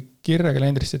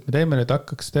 et me teeme nüüd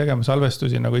hakkaks tegema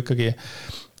salvestusi nagu ikkagi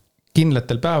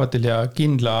kindlatel päevadel ja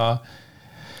kindla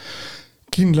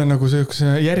nagu see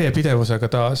järjepidevusega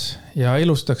taas ja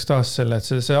elustaks taas selle, et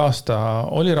see aasta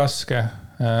oli raske.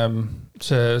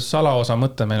 See salaosa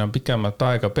mõte meil on pikemat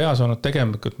aega peas olnud,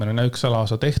 tegelikult meil on üks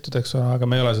salaosa tehtud, eks ole, aga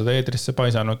me ei ole seda eetrisse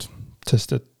paisanud,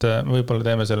 sest et võib-olla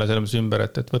teeme selle selles ümber,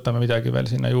 et võtame midagi veel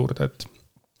sinna juurde,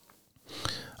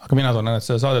 aga mina tunnen, et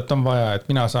seda saadet on vaja, et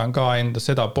mina saan ka enda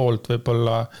seda poolt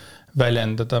võib-olla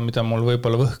väljendada, mida mul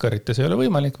võib-olla võhkarites ei ole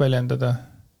võimalik väljendada,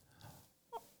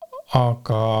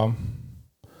 aga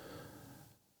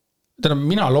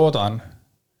mina loodan,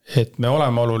 et me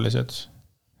oleme olulised,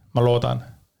 ma loodan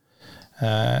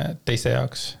teiste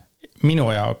jaoks, minu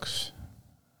jaoks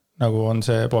nagu on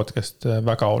see podcast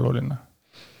väga oluline.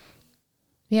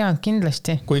 Jaa,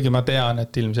 kindlasti. Kuigi ma tean,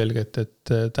 et ilmselgelt,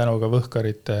 et tänu ka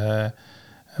võhkarite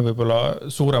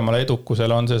võib-olla suuremale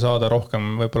edukusele on see saada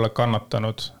rohkem võib-olla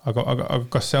kannatanud, aga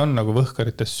kas see on nagu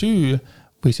võhkarite süü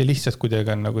või see lihtsalt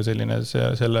kuidagi on nagu selline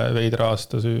selle veidra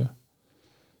aasta süü?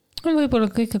 Võib-olla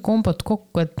kõike kombot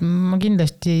kokku, et ma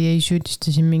kindlasti ei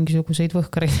süüdista siin mingisuguseid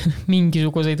võhkareid,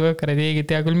 ei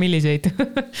tea küll milliseid,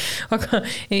 aga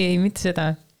ei, mitte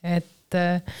seda, et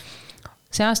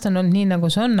see aasta on olnud nii, nagu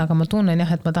see on, aga ma tunnen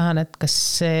jah, et ma tahan, et kas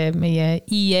see meie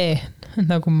IE,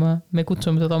 nagu me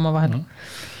kutsume seda oma vahel,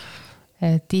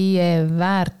 et IE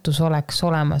väärtus oleks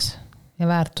olemas ja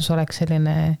väärtus oleks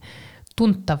selline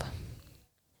tuntav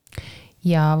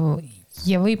ja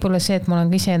võib-olla see, et ma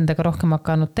olen ka iseendaga rohkem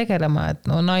hakanud tegelema, et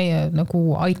nagu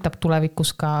aitab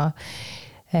tulevikus ka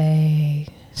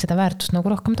seda väärtust nagu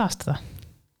rohkem taastada.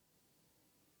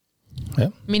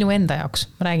 Ja. Minu enda jaoks,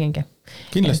 ma räägingi.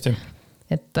 Kindlasti.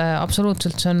 Et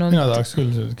absoluutselt see on olnud... Mina tahaks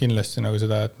küll kindlasti nagu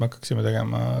seda, et me hakkaksime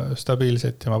tegema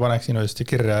stabiilselt ja ma paneksin uuesti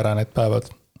kirja ära need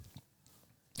päevad,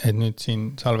 et nüüd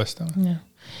siin salvestame.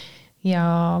 Ja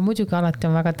muidugi alati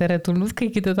on väga teretulnud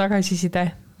kõikide tagasiside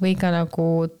või ka nagu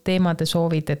teemade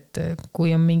soovid, et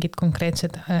kui on mingid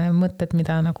konkreetsed mõtted,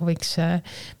 mida me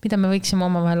võiksime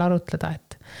omavahel arutleda,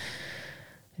 et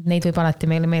neid võib alati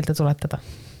meile meelde tuletada.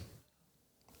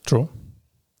 True.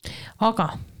 Aga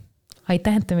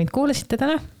aitäh, et te meid kuulasite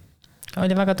täna.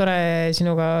 Oli väga tore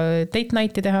sinuga date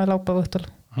nighti teha laupäeva õhtul.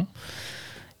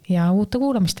 Ja uute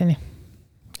kuulamisteni.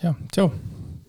 Ja, tšau.